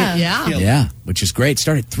stuff, right? Yeah. Yeah, which is great.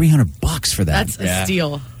 Started $300 for that. That's a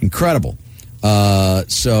steal. Incredible.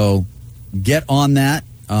 So get on that.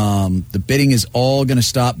 The bidding is all going to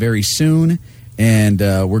stop very soon, and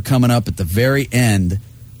we're coming up at the very end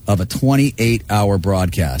of a 28-hour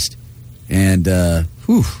broadcast. And,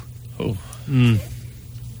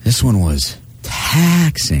 this one was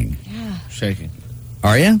taxing. Yeah. Shaking.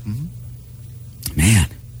 Are you? Mm-hmm. Man.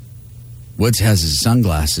 Woods has his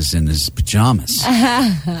sunglasses in his pajamas.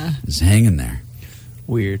 He's hanging there.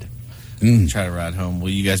 Weird. Try to ride home. Will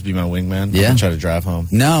you guys be my wingman? Yeah. I'm gonna try to drive home.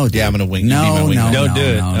 No. Yeah, I'm gonna wing. No, you be my wingman. Don't do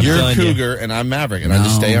it. I'm You're telling you. Cougar and I'm Maverick, and I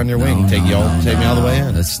just stay on your wing and take me all the way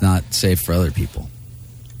in. That's not safe for other people.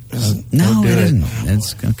 Don't No, do it it. isn't.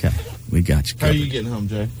 It's okay. We got you How are covered. you getting home,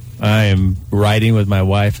 Jay? I am riding with my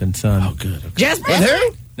wife and son. Oh, good. Okay. Jasper? With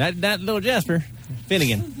who? Not little Jasper.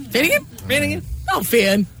 Finnegan. Finnegan? Finnegan. Oh,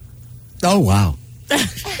 Finn. Oh, wow.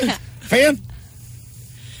 Fan?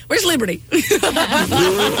 Where's Liberty?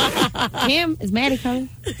 Kim, is Maddie coming?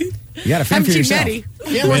 You got to fend I'm for Team yourself. Maddie.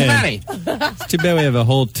 Yeah, where's Man. Matty? It's too bad we have a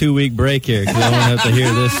whole 2-week break here because I won't have to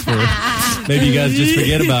hear this for. Maybe you guys just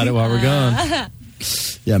forget about it while we're gone.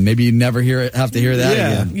 Yeah, maybe you never have to hear that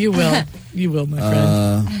Yeah. again. You will. You will, my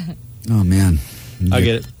friend. Oh, man. I'll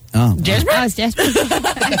get it. Oh. Jasper? Oh, it's Jasper.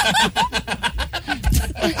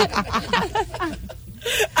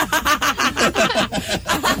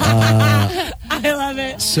 I love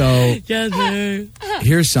it. So Jasper.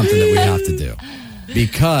 here's something that we have to do.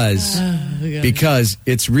 Because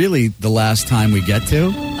it's really the last time we get to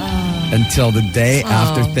until the day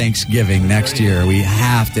after Thanksgiving next year. We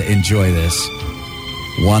have to enjoy this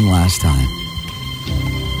one last time.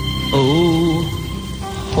 Oh,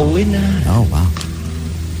 holy night, Oh, wow.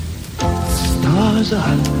 stars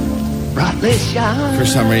are brightly shining. For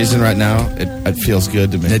some reason, right now, it feels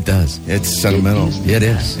good to me. It does. It's sentimental. It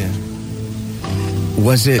is. Yeah.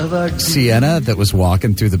 Was it Sienna that was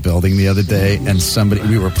walking through the building the other day and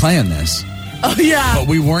we were playing this, Oh, yeah. but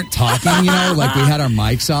we weren't talking, like we had our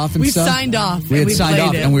mics off and We stuff. signed off. We and had signed played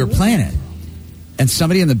off it. and we were playing it. And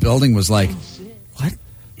somebody in the building was like, what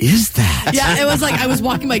is that? Yeah, it was like I was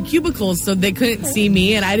walking by cubicles, so they couldn't see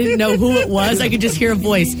me, and I didn't know who it was. I could just hear a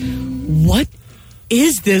voice. What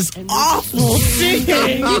is this awful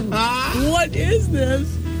singing? What is this?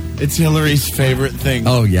 It's Hillary's favorite thing.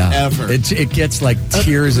 Oh yeah, ever. It gets like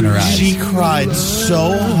tears in her eyes. She cried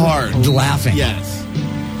so hard, laughing. Yes.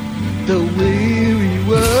 The weary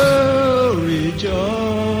world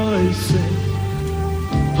rejoicing,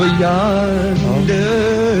 for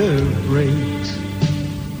yonder breaks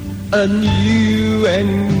a new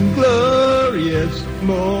and glorious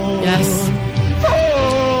morn. Yes.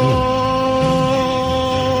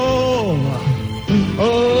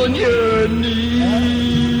 On your knees.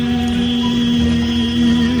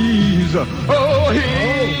 Oh,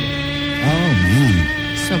 hear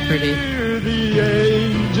man. So pretty. the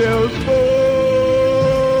angels' voices.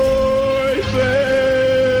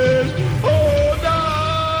 Oh, night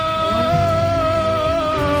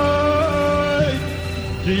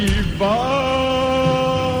divine.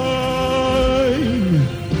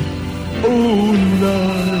 Oh,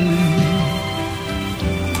 night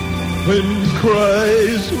when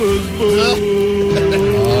Christ was born.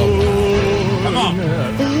 Come on.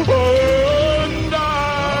 Oh,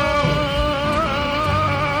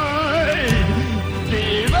 night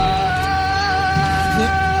divine.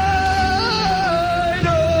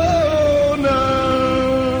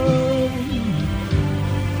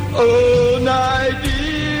 Oh, night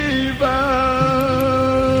divine.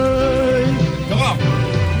 Come on.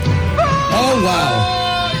 Oh wow.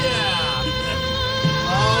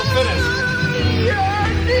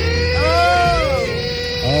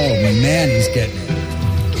 Oh man, he's getting it.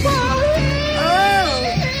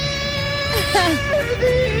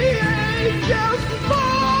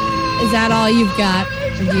 Is that all you've got?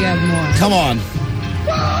 Or do you have more? Come on.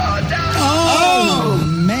 Oh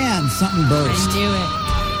man, something burst. I knew it.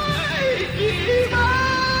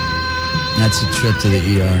 That's a trip to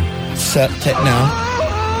the ER. Set now.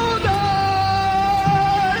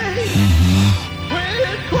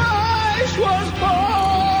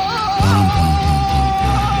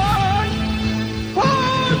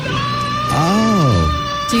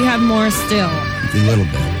 Oh, Do you have more still? a little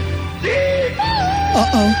bit.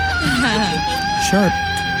 Sharp.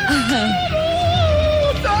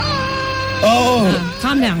 Oh.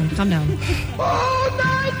 Calm down. Calm down.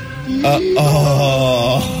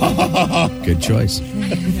 Good choice.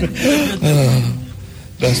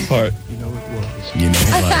 Best part. You know it was.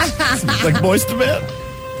 It's like Boys to Men.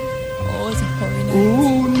 Oh, it's a horny night.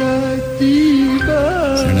 Oh, night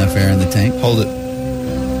divine. Is there enough air in the tank? Hold it.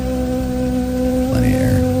 Plenty of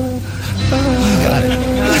air. Got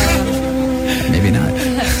it. Maybe not.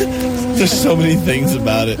 There's so many things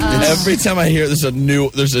about it. Every time I hear there's a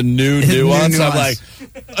new nuance, I'm like,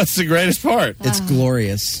 that's the greatest part. It's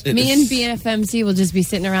glorious. Me and BNFMC will just be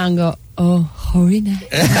sitting around and go, oh, horny night.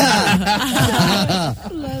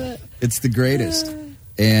 Love it. It's the greatest.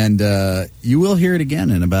 And you will hear it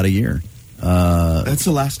again in about a year. That's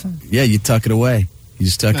the last time. Yeah, you tuck it away. You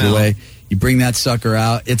just tuck it away. You bring that sucker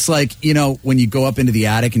out. It's like, when you go up into the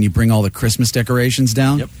attic and you bring all the Christmas decorations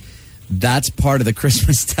down. Yep. That's part of the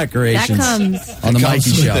Christmas decorations That comes. on the It Mikey comes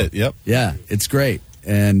with Show. it, yep. Yeah, it's great.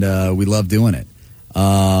 And we love doing it.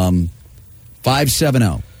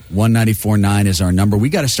 570-1949 is our number. We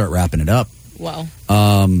got to start wrapping it up. Wow.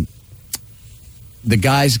 The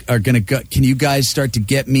guys are going to go. Can you guys start to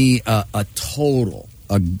get me a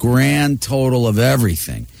grand total of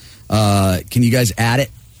everything? Can you guys add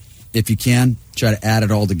it if you can? Try to add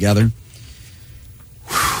it all together.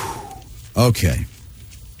 Whew. Okay.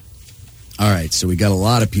 All right. So we got a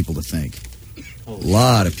lot of people to thank.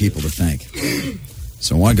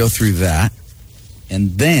 So I want to go through that,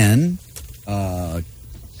 and then I'm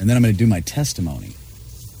going to do my testimony.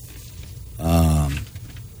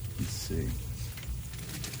 Let's see.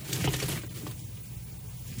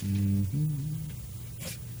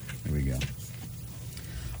 Here we go.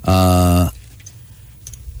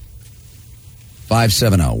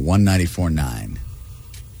 570-1949.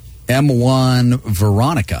 M1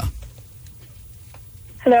 Veronica.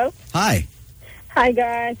 Hello. Hi. Hi,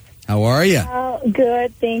 guys. How are you?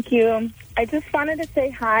 Good, thank you. I just wanted to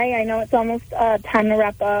say hi. I know it's almost time to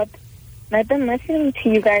wrap up. And I've been listening to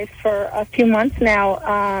you guys for a few months now,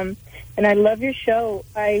 and I love your show.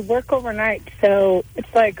 I work overnight, so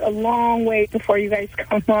it's like a long wait before you guys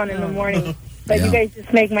come on in the morning. But you guys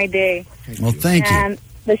just make my day. Well, thank you. And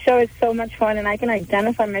the show is so much fun, and I can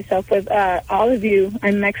identify myself with all of you.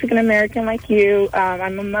 I'm Mexican-American like you.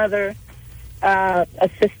 I'm a mother. A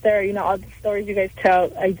sister, all the stories you guys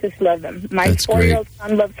tell, I just love them. My 4-year-old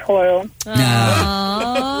son loves Hoyle.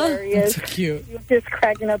 That's so cute. He was just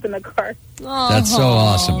cracking up in the car. That's so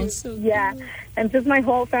awesome. Yeah, and just my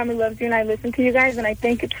whole family loves you, and I listen to you guys, and I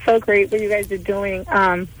think it's so great what you guys are doing.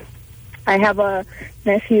 I have a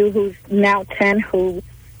nephew who's now 10 who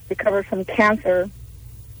recovered from cancer,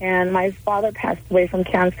 And my father passed away from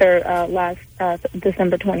cancer last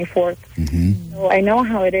December 24th. Mm-hmm. So I know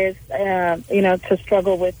how it is, to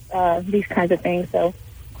struggle with these kinds of things. So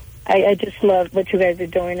I just love what you guys are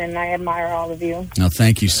doing, and I admire all of you. No,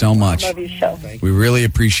 thank you so much. I love your show. We really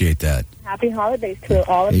appreciate that. Happy holidays to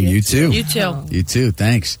all of Hey, you. you too. You too. You too.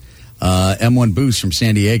 Thanks. M1 Boost from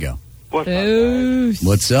San Diego. What's up, guys?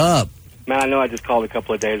 What's up? Man, I know I just called a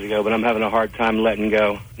couple of days ago, but I'm having a hard time letting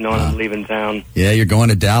go, knowing I'm leaving town. Yeah, you're going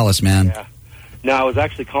to Dallas, man. Yeah. No, I was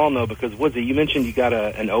actually calling, though, because, Woodsy, you mentioned you got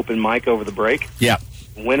an open mic over the break. Yeah.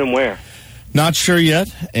 When and where? Not sure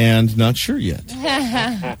yet, and not sure yet.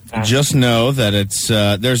 Just know that it's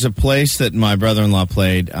there's a place that my brother-in-law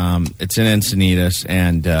played. It's in Encinitas,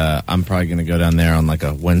 and I'm probably going to go down there on like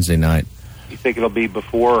a Wednesday night. You think it'll be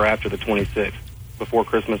before or after the 26th? Before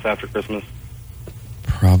Christmas, after Christmas?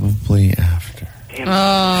 Probably after.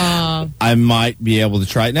 I might be able to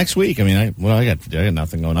try it next week. I mean, I got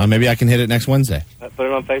nothing going on. Maybe I can hit it next Wednesday. Put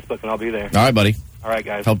it on Facebook, and I'll be there. All right, buddy. All right,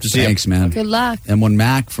 guys. Hope to see you. Thanks, man. Good luck. M1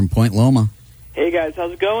 Mac from Point Loma. Hey guys,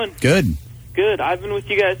 how's it going? Good. Good. I've been with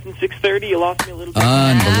you guys since 6:30. You lost me a little bit.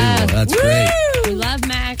 Unbelievable. That's great. We love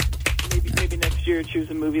Mac. Maybe next year choose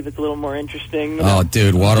a movie that's a little more interesting. Oh,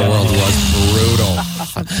 dude, Waterworld was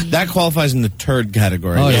brutal. That qualifies in the turd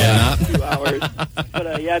category. Oh, does it yeah. not? 2 hours. But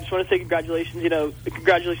I just want to say congratulations.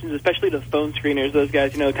 Congratulations especially to the phone screeners. Those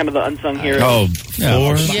guys, kind of the unsung heroes. Oh,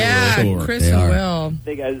 Yeah, Chris and Will.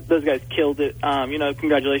 Those guys killed it.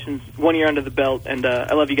 Congratulations. 1 year under the belt, and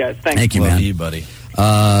I love you guys. Thanks. Thank you, Love man. you, buddy.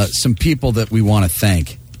 Some people that we want to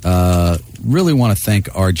thank. Really want to thank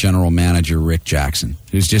our general manager, Rick Jackson,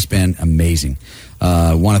 who's just been amazing.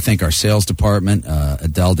 Want to thank our sales department,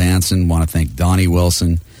 Adele Danson. Want to thank Donnie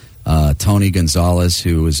Wilson, Tony Gonzalez,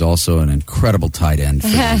 who is also an incredible tight end for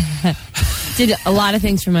the Did a lot of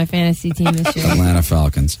things for my fantasy team this year. Atlanta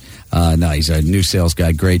Falcons. No, he's a new sales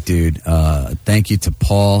guy. Great dude. Thank you to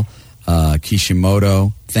Paul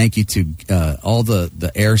Kishimoto. Thank you to all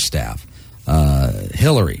the air staff,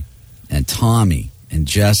 Hillary and Tommy and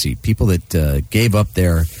Jesse, people that gave up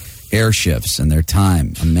their air shifts and their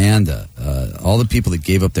time, Amanda, all the people that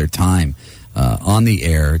gave up their time on the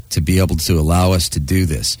air to be able to allow us to do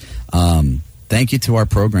this. Thank you to our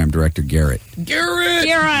program director, Garrett.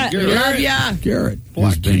 Garrett. Love ya. Garrett.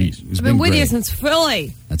 I've been with you since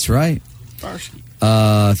Philly. That's right.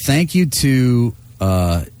 Thank you to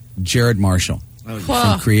Jared Marshall.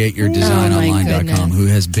 From CreateYourDesignOnline.com, who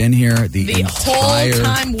has been here the entire whole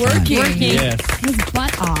time working. Yes. His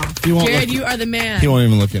butt off. Jared, you are the man. He won't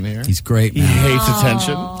even look in here. He's great, man. He hates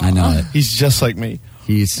attention. I know it. He's just like me.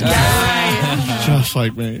 He's just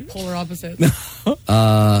like me. Polar opposite.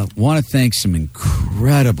 Want to thank some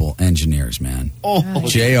incredible engineers, man.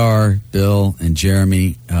 JR, Bill, and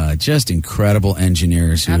Jeremy, just incredible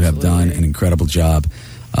engineers who have done an incredible job.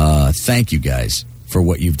 Thank you guys for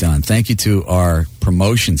what you've done. Thank you to our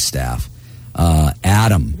promotion staff,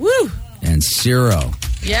 Adam and Ciro.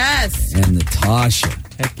 Yes. And Natasha.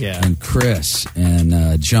 Heck yeah. And Chris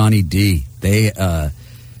and Johnny D. They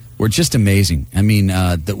were just amazing. I mean,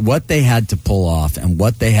 what they had to pull off and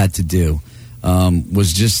what they had to do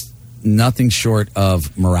was just nothing short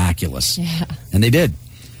of miraculous. Yeah. And they did.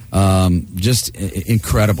 Just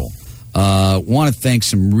incredible. Want to thank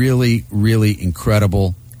some really, really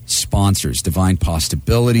incredible sponsors: Divine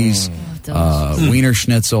Possibilities, Wiener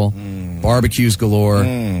Schnitzel, Barbecues Galore,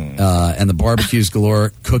 and the Barbecues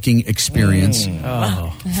Galore Cooking Experience.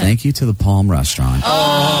 Thank you to the Palm Restaurant.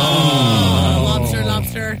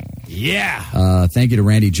 Lobster. Yeah. Thank you to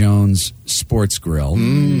Randy Jones Sports Grill.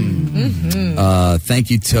 Thank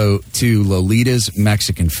you to Lolita's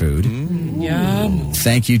Mexican Food. Yum.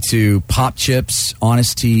 Thank you to Pop Chips,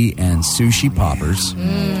 Honest Tea, and Sushi Poppers.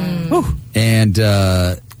 And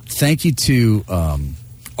thank you to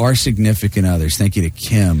our significant others. Thank you to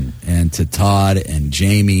Kim and to Todd and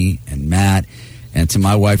Jamie and Matt and to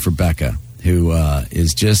my wife Rebecca, who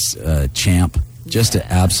is just a champ, just an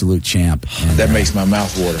absolute champ. And, that makes my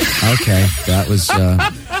mouth water. Okay, that was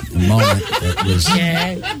a moment that was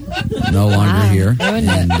no longer here,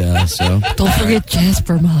 and so don't forget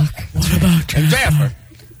Jasper Mock. What about Jasper?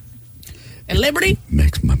 And Liberty.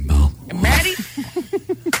 Makes my mouth. And Maddie.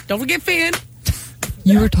 Don't forget Finn.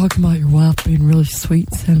 You were talking about your wife being really sweet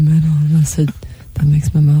and sentimental, and I said, that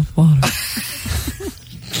makes my mouth water.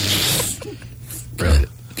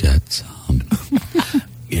 Get some.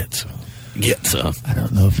 Get some. Get some. I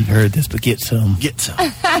don't know if you heard this, but get some. Get some.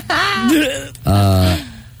 I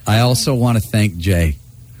also want to thank Jay,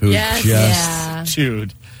 who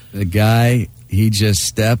dude, the guy, he just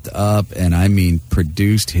stepped up and I mean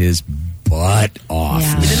produced his butt off.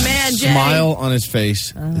 The man, Jay. Smile on his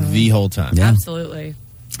face the whole time. Yeah. Absolutely.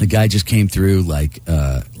 The guy just came through like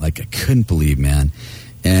I couldn't believe, man.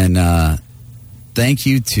 And thank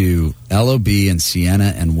you to LOB and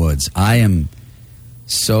Sienna and Woods. I am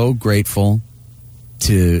so grateful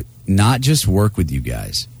to not just work with you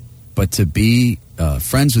guys, but to be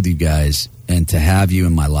friends with you guys and to have you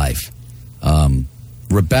in my life.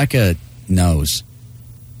 Rebecca knows,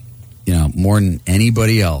 more than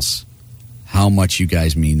anybody else, how much you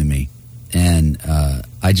guys mean to me. And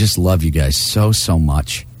I just love you guys so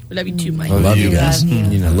much. We love you too, Mike. I love you guys.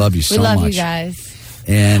 Love you. I love you so much. We love you guys.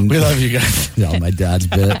 And we love you guys. My dad's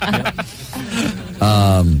bit.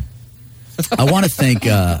 I want to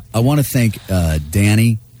thank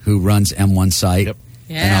Danny, who runs M1 Site. Yep.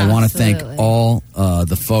 And I want to thank all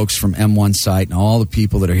the folks from M1 Site and all the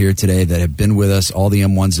people that are here today that have been with us, all the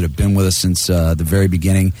M1s that have been with us since the very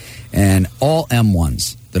beginning, and all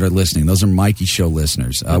M1s that are listening. Those are Mikey Show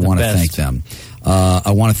listeners. I want to thank them.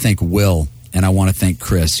 I want to thank Will, and I want to thank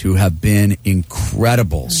Chris, who have been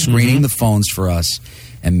incredible, screening the phones for us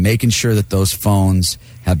and making sure that those phones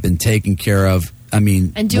have been taken care of. I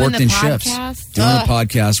mean, and doing worked the in podcast, shifts. Doing the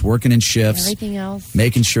podcast, working in shifts. Everything else.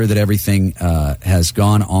 Making sure that everything has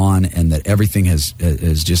gone on and that everything has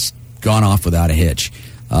just gone off without a hitch.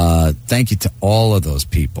 Thank you to all of those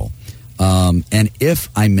people. And if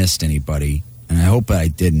I missed anybody, and I hope I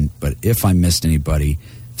didn't, but if I missed anybody,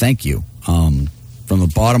 thank you from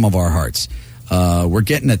the bottom of our hearts. We're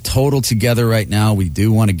getting a total together right now. We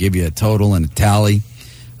do want to give you a total and a tally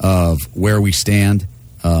of where we stand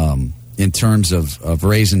in terms of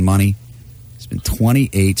raising money. It's been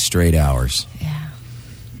 28 straight hours. Yeah.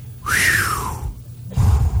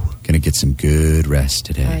 Gonna get some good rest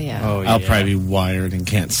today. Oh, yeah. I'll probably be wired and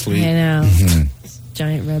can't sleep. I know.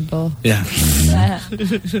 Giant Red Bull. Yeah.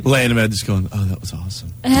 Laying in bed just going, oh, that was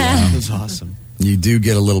awesome. That was awesome. You do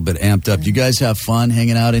get a little bit amped up. You guys have fun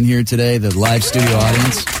hanging out in here today, the live studio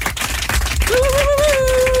audience?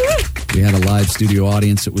 We had a live studio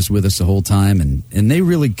audience that was with us the whole time, and they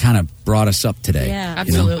really kind of brought us up today. Yeah,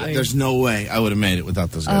 absolutely. There's no way I would have made it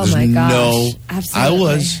without those guys. Oh, my gosh. No, Absolutely. I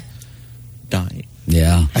was dying.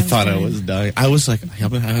 Yeah. I thought I was dying. I was like,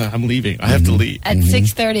 I'm leaving. I have to leave. At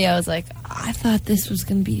 6:30, I was like, I thought this was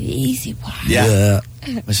going to be the easy part. Yeah.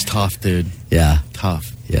 It was tough, dude. Yeah.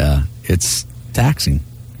 Tough. Yeah. It's taxing.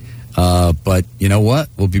 But you know what?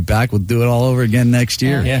 We'll be back. We'll do it all over again next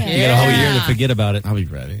year. Yeah, you got a whole year to forget about it. I'll be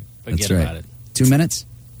ready. Forget That's right. about it. 2 minutes?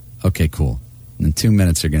 Okay, cool. In 2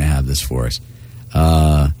 minutes, they're going to have this for us.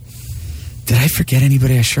 Did I forget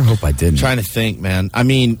anybody? I sure hope I didn't. I'm trying to think, man. I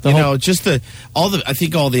mean, just I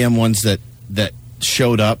think all the M1s that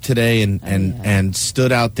showed up today and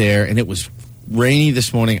stood out there, and it was rainy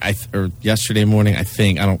this morning, or yesterday morning, I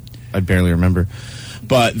think. I barely remember.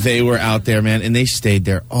 But they were out there, man, and they stayed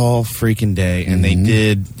there all freaking day, and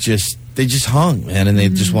they just hung, man, and they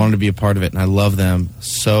just wanted to be a part of it, and I love them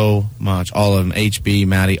so much. All of them, HB,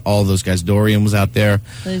 Maddie, all those guys. Dorian was out there.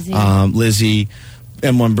 Lizzie,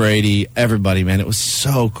 M1 Brady, everybody, man. It was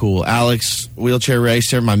so cool. Alex, wheelchair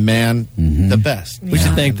racer, my man, the best. We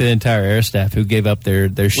should thank the entire air staff who gave up their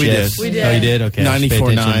shifts. We did. Oh, you did? Okay.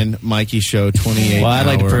 94.9 Mikey Show, 28 Well, I'd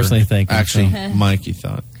like to personally thank them. Actually,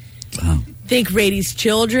 Mikeython. Wow. Thank Rady's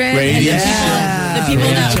children. Rady's the people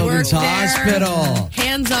that work Children's there. Hospital.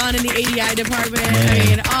 Hands-on in the ADI department. I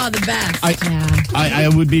mean, the best.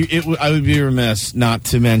 I would be remiss not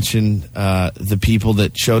to mention the people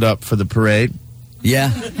that showed up for the parade.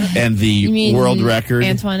 Yeah. And the world record.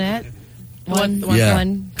 Antoinette? One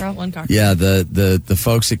girl, one car. Yeah, the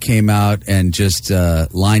folks that came out and just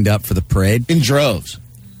lined up for the parade. In droves.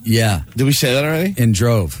 Yeah. Did we say that already? In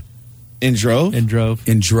drove. In drove? In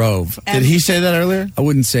drove. Did he say that earlier? I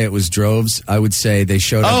wouldn't say it was droves. I would say they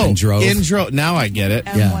showed up in drove. In drove. Now I get it.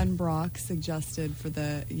 M1 Brock suggested for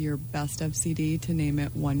your best of CD to name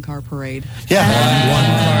it One Car Parade. Yeah. One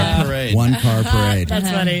car parade. One car parade.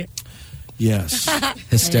 That's funny. Yes.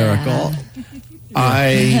 Hysterical.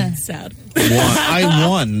 Sad. I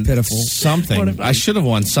won Pitiful. something. I should have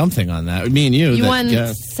won something on that. Me and you. You won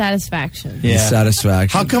satisfaction. Yeah.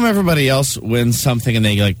 Satisfaction. How come everybody else wins something and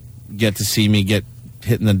they get to see me get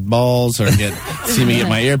hit in the balls or see me get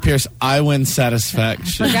my ear pierced? I win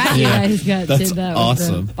satisfaction. Forgot you guys did That's that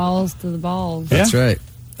awesome. with the balls to the balls. That's right.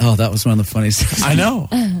 Oh, that was one of the funniest things. I know.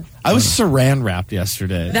 I was saran wrapped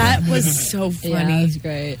yesterday. That was so funny. Yeah, that was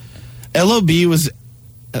great. LOB was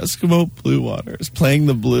Eskimo Blue Waters playing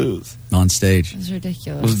the blues on stage. It was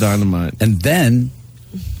ridiculous. It was dynamite. And then,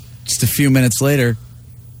 just a few minutes later,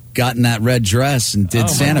 got in that red dress and did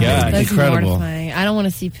Santa Baby. That's incredible. mortifying. I don't want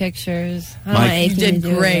to see pictures. I don't Mike, want anything you did to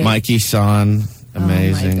do great. with it. Mikeython,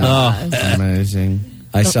 amazing. Oh my gosh. Amazing.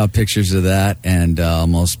 I saw pictures of that and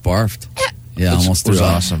almost barfed. Yeah, almost threw was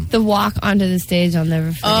up. awesome. The walk onto the stage, I'll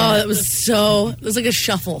never forget. Oh, it was like a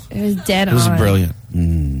shuffle. It was dead on. It was brilliant.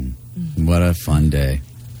 What a fun day.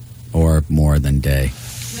 Or more than day.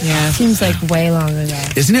 Yeah. Seems like way long ago.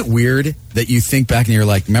 Isn't it weird that you think back and you're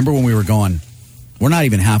like, remember when we were going, we're not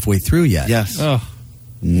even halfway through yet. Yes. Oh.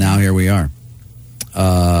 Now here we are.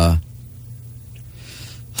 All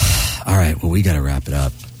right, well, we got to wrap it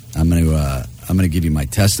up. I'm gonna give you my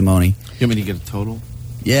testimony. You want me to get a total?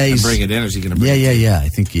 Yeah, And he's bring it in, or is he going to bring it in? Yeah. I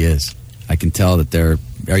think he is. I can tell that they're.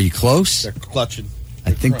 Are you close? They're clutching.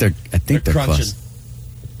 I think they're crunching. close.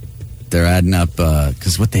 They're adding up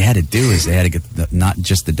because what they had to do is they had to get not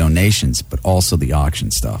just the donations but also the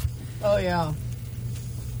auction stuff. Oh, yeah.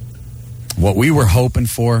 What we were hoping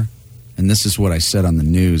for, and this is what I said on the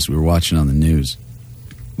news. We were watching on the news.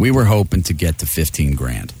 We were hoping to get to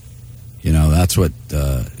 $15,000. You know, that's what.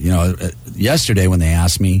 Yesterday when they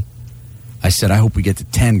asked me, I said I hope we get to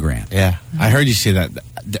 $10,000. Yeah, I heard you say that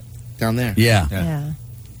down there. Yeah.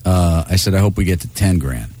 I said I hope we get to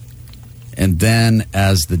 $10,000. And then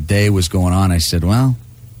as the day was going on, I said, well,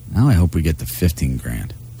 now I hope we get to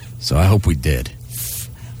 $15,000. So I hope we did.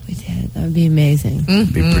 We did. That would be amazing.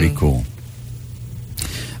 It'd be pretty cool.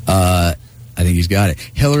 I think he's got it.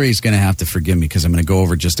 Hillary's going to have to forgive me because I'm going to go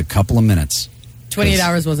over just a couple of minutes. 28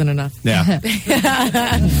 hours wasn't enough. Yeah.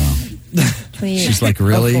 She's like,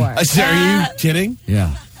 really? Are you kidding?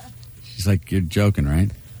 Yeah. She's like, you're joking, right?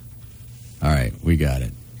 All right, we got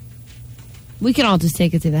it. We can all just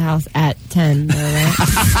take it to the house at 10, though, right?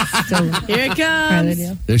 So, here it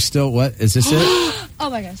comes. There's still, what? Is this it?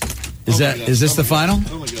 Oh, my gosh. Is this the final?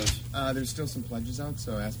 Oh my gosh. There's still some pledges out,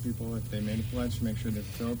 so ask people if they made a pledge to make sure they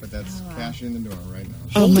fill it, but that's cash in the door right now.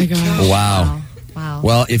 Oh my gosh. Wow. Wow.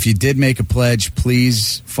 Well, if you did make a pledge,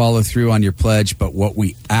 please follow through on your pledge. But what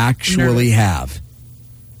we actually have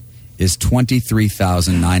is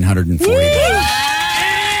 $23,940.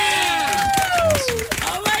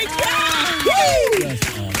 Oh my God!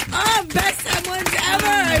 Oh, best someone's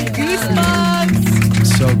ever! Goosebumps!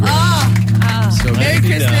 So great. So Merry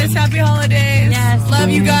great. Christmas, Happy Holidays. Yes. Love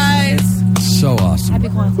you guys. So awesome. Happy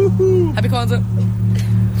Kwanzaa. Happy Kwanzaa.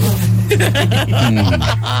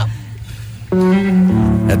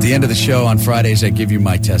 At the end of the show on Fridays, I give you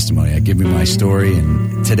my testimony. I give you my story.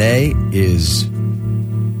 And today is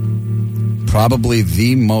probably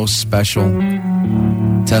the most special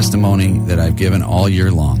testimony that I've given all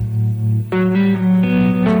year long.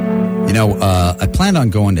 You know, I planned on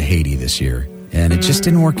going to Haiti this year, and it just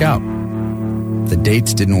didn't work out. The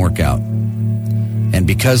dates didn't work out. And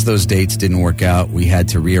because those dates didn't work out, we had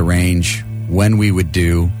to rearrange when we would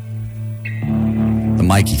do the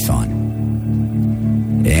Mikeython.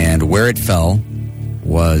 And where it fell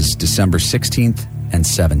was December 16th and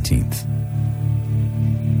 17th.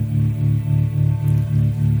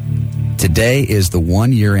 Today is the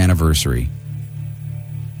 1-year anniversary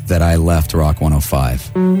that I left Rock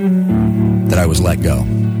 105, that I was let go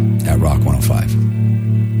at Rock 105.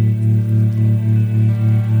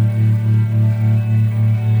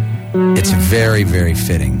 It's very, very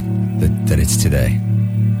fitting that it's today.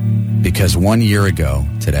 Because 1 year ago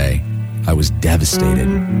today, I was devastated.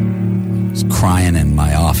 I was crying in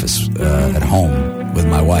my office at home with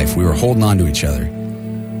my wife. We were holding on to each other,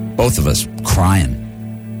 both of us crying.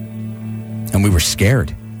 And we were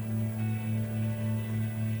scared.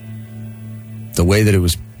 The way that it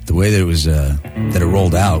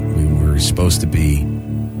rolled out, we were supposed to be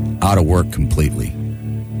out of work completely.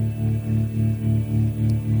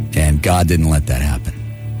 And God didn't let that happen.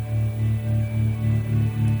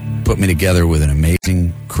 Put me together with an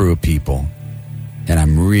amazing crew of people, and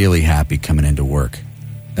I'm really happy coming into work.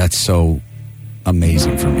 That's so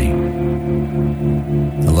amazing for me.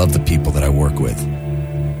 I love the people that I work with.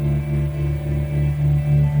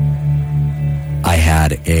 I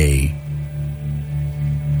had a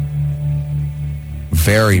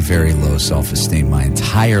very, very low self-esteem my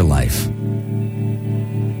entire life.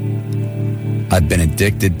 I've been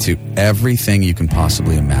addicted to everything you can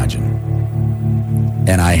possibly imagine.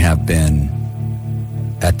 And I have been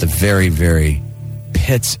at the very, very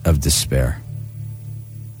pits of despair.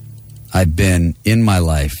 I've been, in my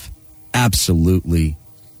life, absolutely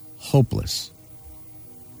hopeless.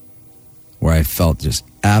 Where I felt just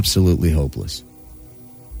absolutely hopeless.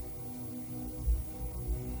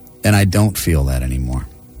 And I don't feel that anymore.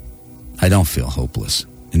 I don't feel hopeless.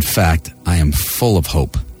 In fact, I am full of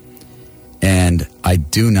hope. And I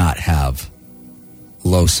do not have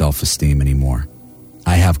low self-esteem anymore.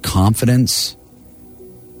 I have confidence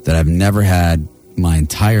that I've never had my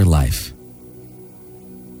entire life.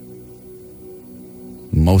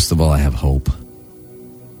 Most of all, I have hope.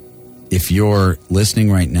 if you're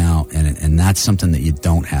listening right now and that's something that you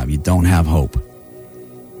don't have hope,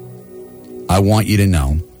 I want you to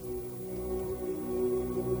know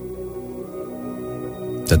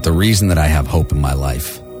that the reason that I have hope in my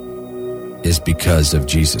life is because of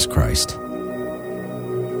Jesus Christ,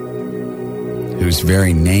 whose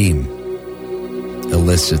very name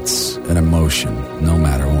elicits an emotion no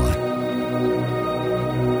matter what.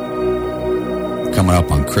 Coming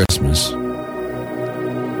up on Christmas,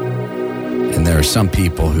 and there are some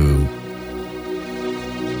people who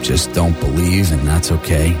just don't believe, and that's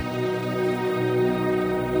okay.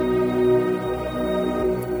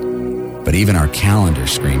 But even our calendar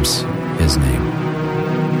screams his name.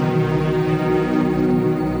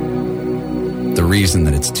 The reason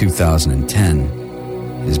that it's 2010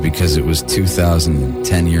 is because it was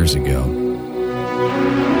 2010 years ago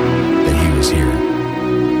that he was here.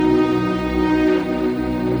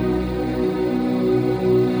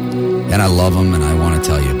 And I love him, and I want to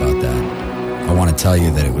tell you about that. I want to tell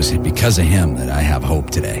you that it was because of him that I have hope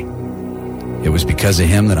today. It was because of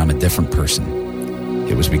him that I'm a different person.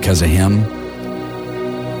 It was because of him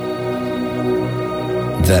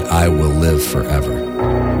that I will live forever.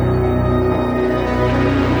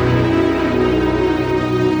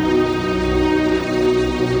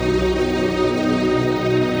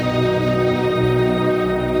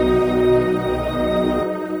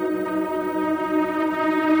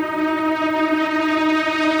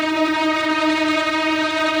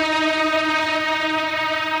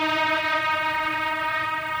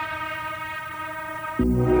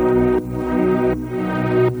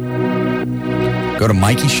 Go to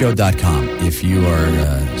Mikeython.com if you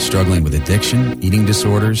are struggling with addiction, eating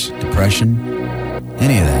disorders, depression,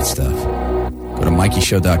 any of that stuff. Go to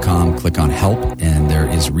Mikeython.com, click on help, and there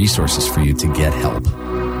is resources for you to get help.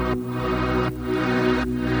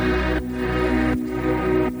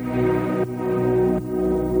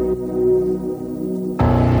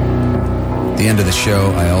 At the end of the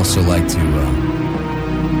show, I also like to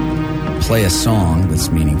play a song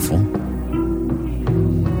that's meaningful.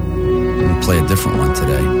 Play a different one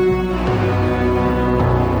today.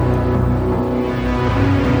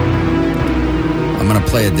 I'm going to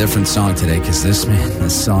play a different song today because this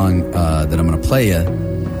song that I'm going to play you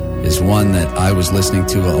is one that I was listening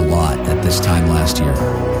to a lot at this time last year.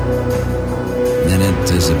 And it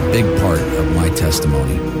is a big part of my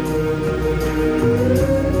testimony.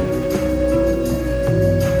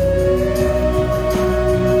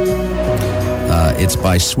 It's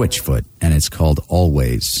by Switchfoot, and it's called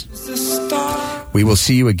Always. We will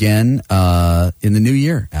see you again in the new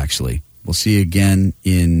year, actually. We'll see you again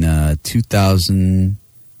in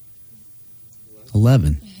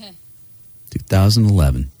 2011.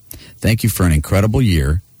 2011. Thank you for an incredible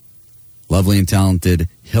year. Lovely and talented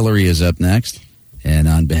Hillary is up next. And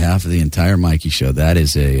on behalf of the entire Mikey Show, that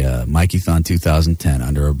is a Mikeython 2010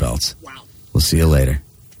 under our belts. Wow. We'll see you later.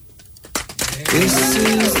 This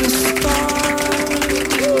is the start.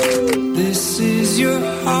 This is your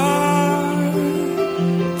heart.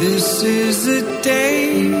 This is the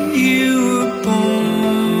day you were born.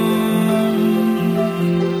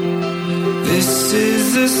 This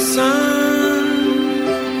is the sun.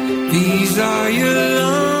 These are your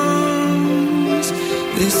lungs.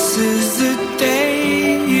 This is the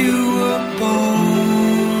day you were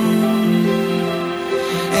born.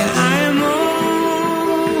 And I am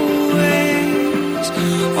always,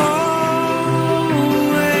 always,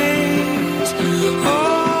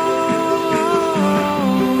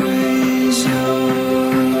 always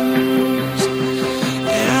yours.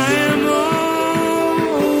 And I am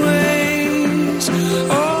always,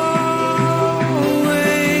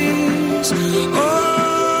 always,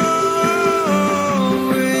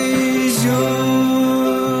 always yours.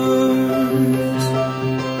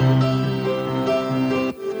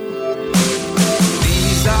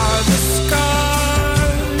 These are the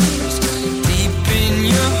scars deep in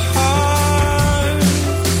your heart.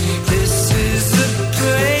 This is the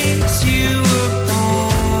place you were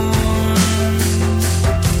born.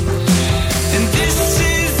 And this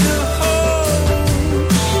is the hole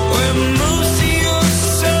where most of your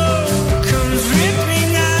soul comes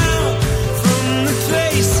ripping out from the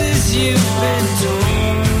places you've